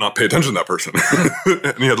you had to not pay attention to that person.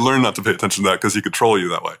 And you had to learn not to pay attention to that because he could troll you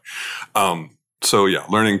that way. So yeah,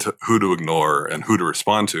 learning who to ignore and who to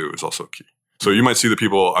respond to is also key. So you might see the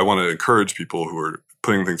people, I want to encourage people who are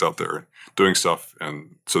putting things out there, doing stuff,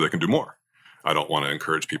 and so they can do more. I don't want to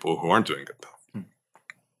encourage people who aren't doing good stuff.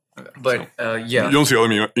 But yeah. You don't see all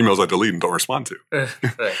the emails I delete and don't respond to.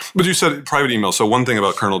 Right. But you said private email. So one thing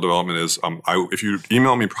about kernel development is if you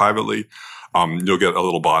email me privately, you'll get a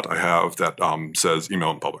little bot I have that says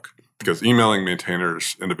email in public. Because emailing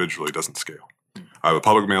maintainers individually doesn't scale. I have a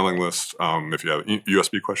public mailing list. If you have a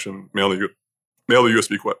USB question, mail the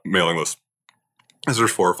USB mailing list. As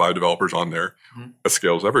there's 4 or 5 developers on there, it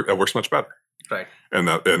scales. It works much better. Right. And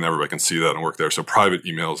everybody can see that and work there. So private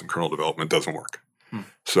emails in kernel development doesn't work.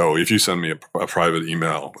 So if you send me a private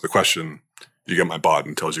email with a question, you get my bot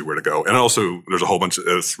and tells you where to go. And also, there's a whole bunch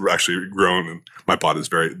it's actually grown, and my bot is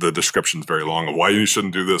the description's very long of why you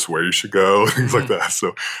shouldn't do this, where you should go, things like that.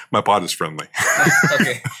 So my bot is friendly.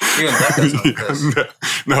 Okay. Even that doesn't curse.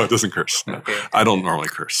 No, it doesn't curse. No. Okay. I don't normally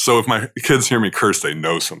curse. So if my kids hear me curse, they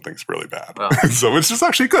know something's really bad. Wow. So it's just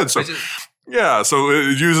actually good. So yeah, so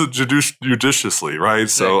use it judiciously, right?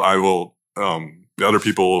 So I will, the other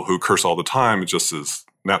people who curse all the time, it just is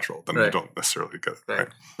natural, then you don't necessarily get it. Right.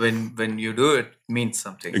 When you do it, means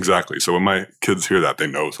something. Exactly. So when my kids hear that, they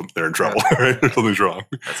know they're in trouble. Right? Something's wrong.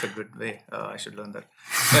 That's a good way. I should learn that.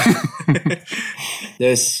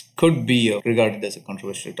 This could be regarded as a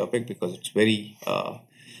controversial topic because it's very,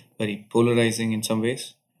 very polarizing in some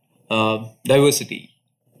ways. Diversity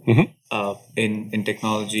in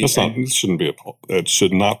technology. It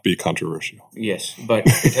should not be controversial. Yes, but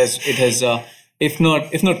it has. If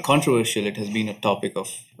not controversial, it has been a topic of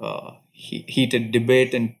heated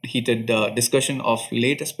debate and heated discussion of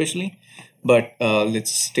late, especially. But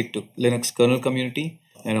let's stick to Linux kernel community.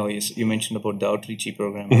 I know you mentioned about the outreachy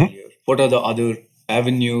program earlier. What are the other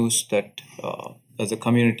avenues that, as a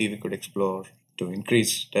community, we could explore to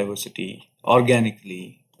increase diversity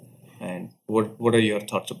organically? And what are your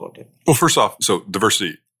thoughts about it? Well, first off, so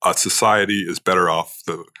diversity. Society is better off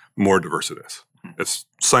the more diverse it is. It's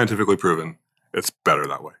scientifically proven. It's better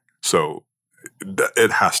that way. So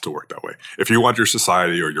it has to work that way. If you want your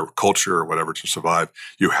society or your culture or whatever to survive,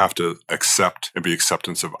 you have to accept and be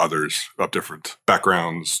acceptance of others of different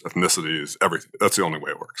backgrounds, ethnicities, everything. That's the only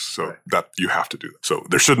way it works. So that you have to do that. So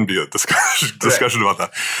there shouldn't be a discussion about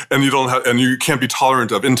that. And you can't be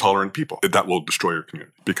tolerant of intolerant people. That will destroy your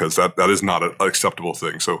community because that is not an acceptable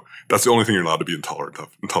thing. So that's the only thing you're allowed to be intolerant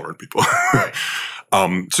of, intolerant people. Right.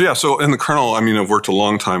 So in the kernel, I've worked a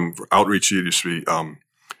long time for outreach. It used to be,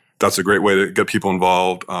 that's a great way to get people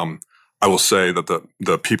involved. I will say that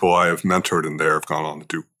the people I have mentored in there have gone on to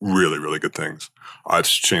do really, really good things.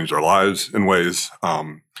 It's changed their lives in ways.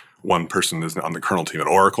 One person is on the kernel team at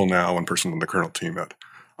Oracle now, one person on the kernel team at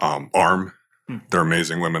ARM. They're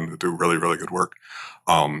amazing women who do really, really good work.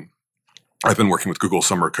 I've been working with Google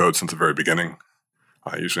Summer Code since the very beginning.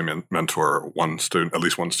 I usually mentor at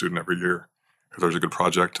least one student every year. If there's a good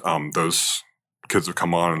project, those kids have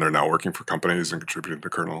come on and they're now working for companies and contributing to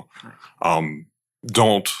kernel.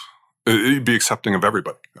 Be accepting of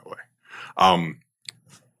everybody that way.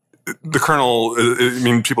 The kernel,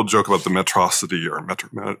 people joke about the metrocracy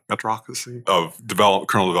of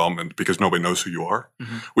kernel development because nobody knows who you are.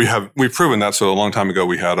 We've proven that. So a long time ago,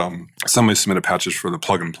 we had somebody submitted patches for the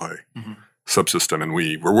plug and play subsystem, and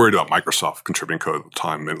we were worried about Microsoft contributing code at the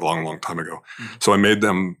time, a long, long time ago. So I made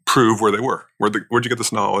them prove where they were. Where'd you get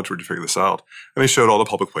this knowledge? Where'd you figure this out? And they showed all the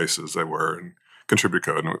public places they were and contribute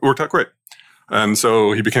code, and it worked out great. And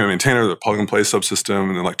so he became a maintainer of the plug-and-play subsystem,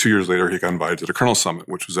 and then like 2 years later, he got invited to the Kernel Summit,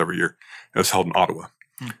 which was every year. It was held in Ottawa,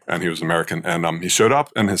 and he was American. And he showed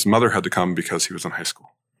up, and his mother had to come because he was in high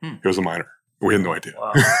school. He was a minor. We had no idea.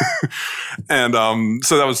 Wow. And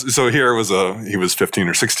he was 15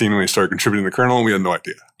 or 16 when he started contributing to the kernel, and we had no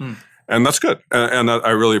idea. And that's good. And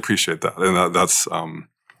I really appreciate that. And that's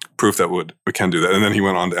proof that we can do that. And then he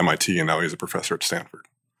went on to MIT, and now he's a professor at Stanford.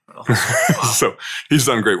 Oh, wow. So he's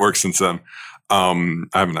done great work since then. I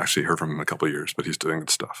haven't actually heard from him in a couple of years, but he's doing good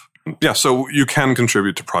stuff. Yeah, so you can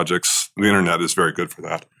contribute to projects. The internet is very good for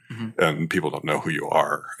that. And people don't know who you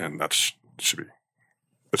are, and that should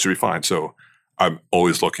be fine. So I'm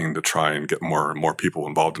always looking to try and get more and more people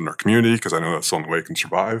involved in our community because I know that's the only way it can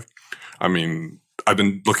survive. I mean, I've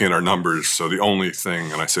been looking at our numbers. So the only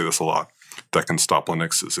thing, and I say this a lot, that can stop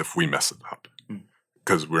Linux is if we mess it up.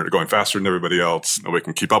 Because we're going faster than everybody else. Nobody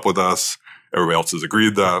can keep up with us. Everybody else has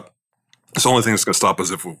agreed that. It's the only thing that's going to stop us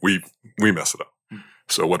if we mess it up.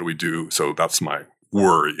 So what do we do? So that's my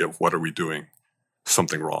worry of what are we doing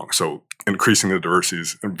something wrong. So increasing the diversity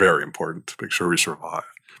is very important to make sure we survive.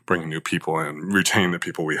 Bringing new people in, retain the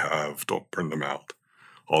people we have, don't burn them out,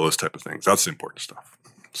 all those type of things. That's the important stuff.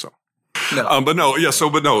 So,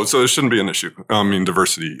 so it shouldn't be an issue. I mean,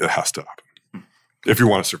 diversity, it has to happen if you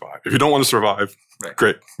want to survive. If you don't want to survive,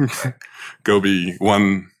 great. Go be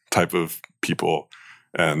one type of people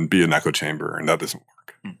and be an echo chamber, and that doesn't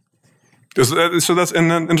work. So that's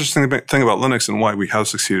an interesting thing about Linux and why we have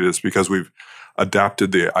succeeded is because we've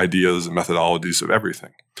adapted the ideas and methodologies of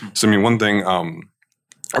everything. So, I mean, one thing,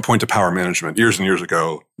 I point to power management. Years and years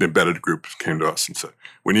ago, the embedded group came to us and said,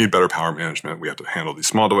 we need better power management. We have to handle these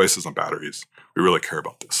small devices on batteries. We really care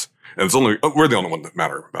about this. And we're the only one that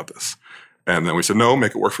matter about this. And then we said, no,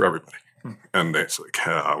 make it work for everybody. And they said, we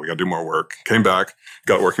got to do more work. Came back,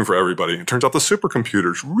 got it working for everybody. It turns out the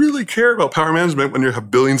supercomputers really care about power management when you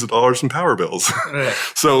have billions of dollars in power bills. Right.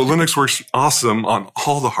 So Linux works awesome on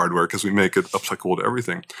all the hardware because we make it applicable to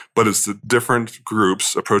everything. But it's the different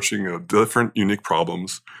groups approaching different unique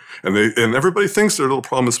problems. And everybody thinks their little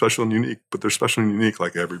problem is special and unique, but they're special and unique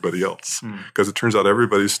like everybody else. Because it turns out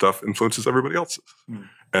everybody's stuff influences everybody else's.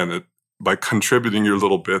 And by contributing your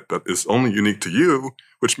little bit that is only unique to you,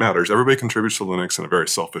 which matters. Everybody contributes to Linux in a very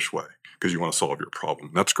selfish way because you want to solve your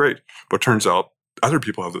problem. That's great. But it turns out other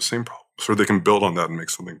people have the same problem. So they can build on that and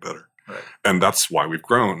make something better. Right. And that's why we've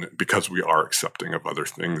grown, because we are accepting of other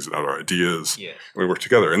things and other ideas. Yes. And we work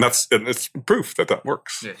together. And it's proof that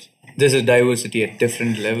works. Yes. There's a diversity at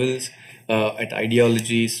different levels, at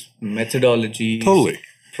ideologies, methodologies. Totally.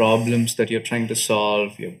 Problems that you're trying to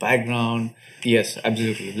solve, your background. Yes,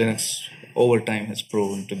 absolutely. Linux over time has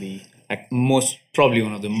proven to be probably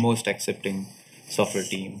one of the most accepting software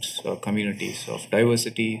teams or communities of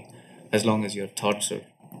diversity. As long as your thoughts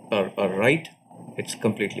are right, it's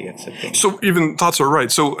completely accepting. So even thoughts are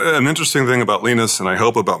right. So an interesting thing about Linus, and I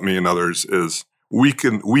hope about me and others, is we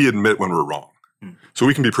admit when we're wrong. So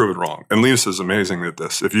we can be proven wrong. And Linus is amazing at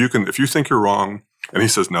this. If you think you're wrong and he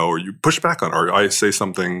says no, or you push back on, or I say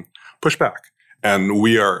something, push back. And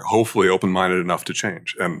we are hopefully open-minded enough to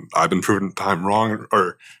change. And I've been proven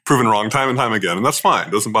wrong time and time again. And that's fine.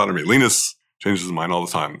 It doesn't bother me. Linus changes his mind all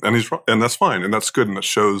the time. And he's wrong, and that's fine. And that's good. And that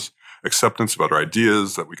shows acceptance about our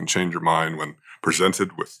ideas, that we can change your mind when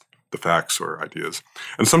presented with the facts or ideas.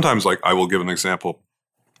 And sometimes, like, I will give an example.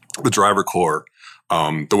 The driver core,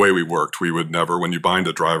 the way we worked, we would never, when you bind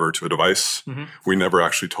a driver to a device, we never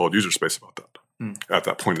actually told user space about that at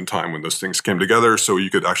that point in time when those things came together. So you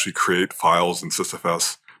could actually create files in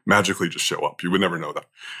sysfs, magically just show up. You would never know that.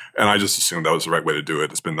 And I just assumed that was the right way to do it.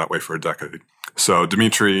 It's been that way for a decade. So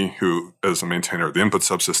Dimitri, who is a maintainer of the input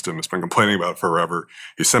subsystem, has been complaining about it forever.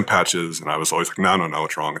 He sent patches, and I was always like, no,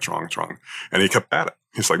 it's wrong. And he kept at it.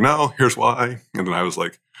 He's like, no, here's why. And then I was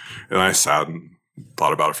like, and I sat and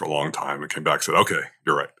thought about it for a long time and came back and said, okay,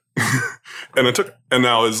 you're right. And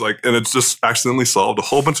now it's just accidentally solved a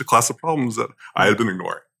whole bunch of class of problems that I had been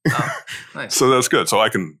ignoring. Oh, nice. So that's good. So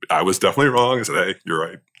I was definitely wrong. I said, hey, you're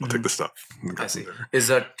right. I'll take the stuff. I see. Is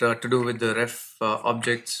that to do with the ref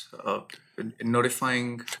objects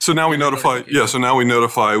notifying? So now we notify. Yeah. So now we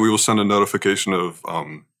notify. We will send a notification of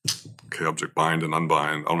object bind and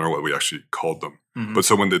unbind. I don't know what we actually called them. But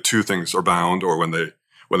so when the two things are bound, or when the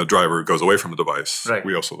driver goes away from the device,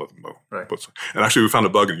 we also let them know. Right. And actually, we found a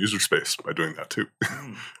bug in user space by doing that too.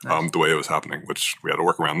 Nice. The way it was happening, which we had to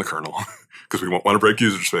work around the kernel because we won't want to break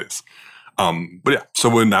user space. But yeah, so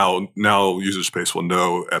we now user space will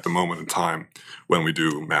know at the moment in time when we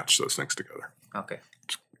do match those things together. Okay.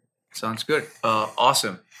 Sounds good.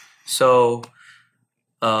 Awesome. So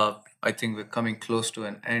I think we're coming close to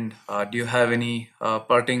an end. Do you have any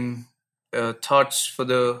parting thoughts for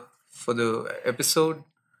the episode?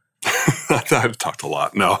 I've talked a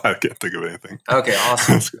lot. No, I can't think of anything. Okay,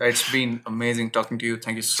 awesome. It's been amazing talking to you.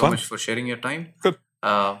 Thank you so much for sharing your time. Good.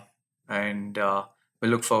 And we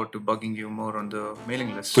look forward to bugging you more on the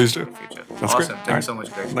mailing list. Please do. In the future. That's awesome. great. Thank you so much,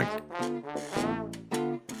 guys. Thanks.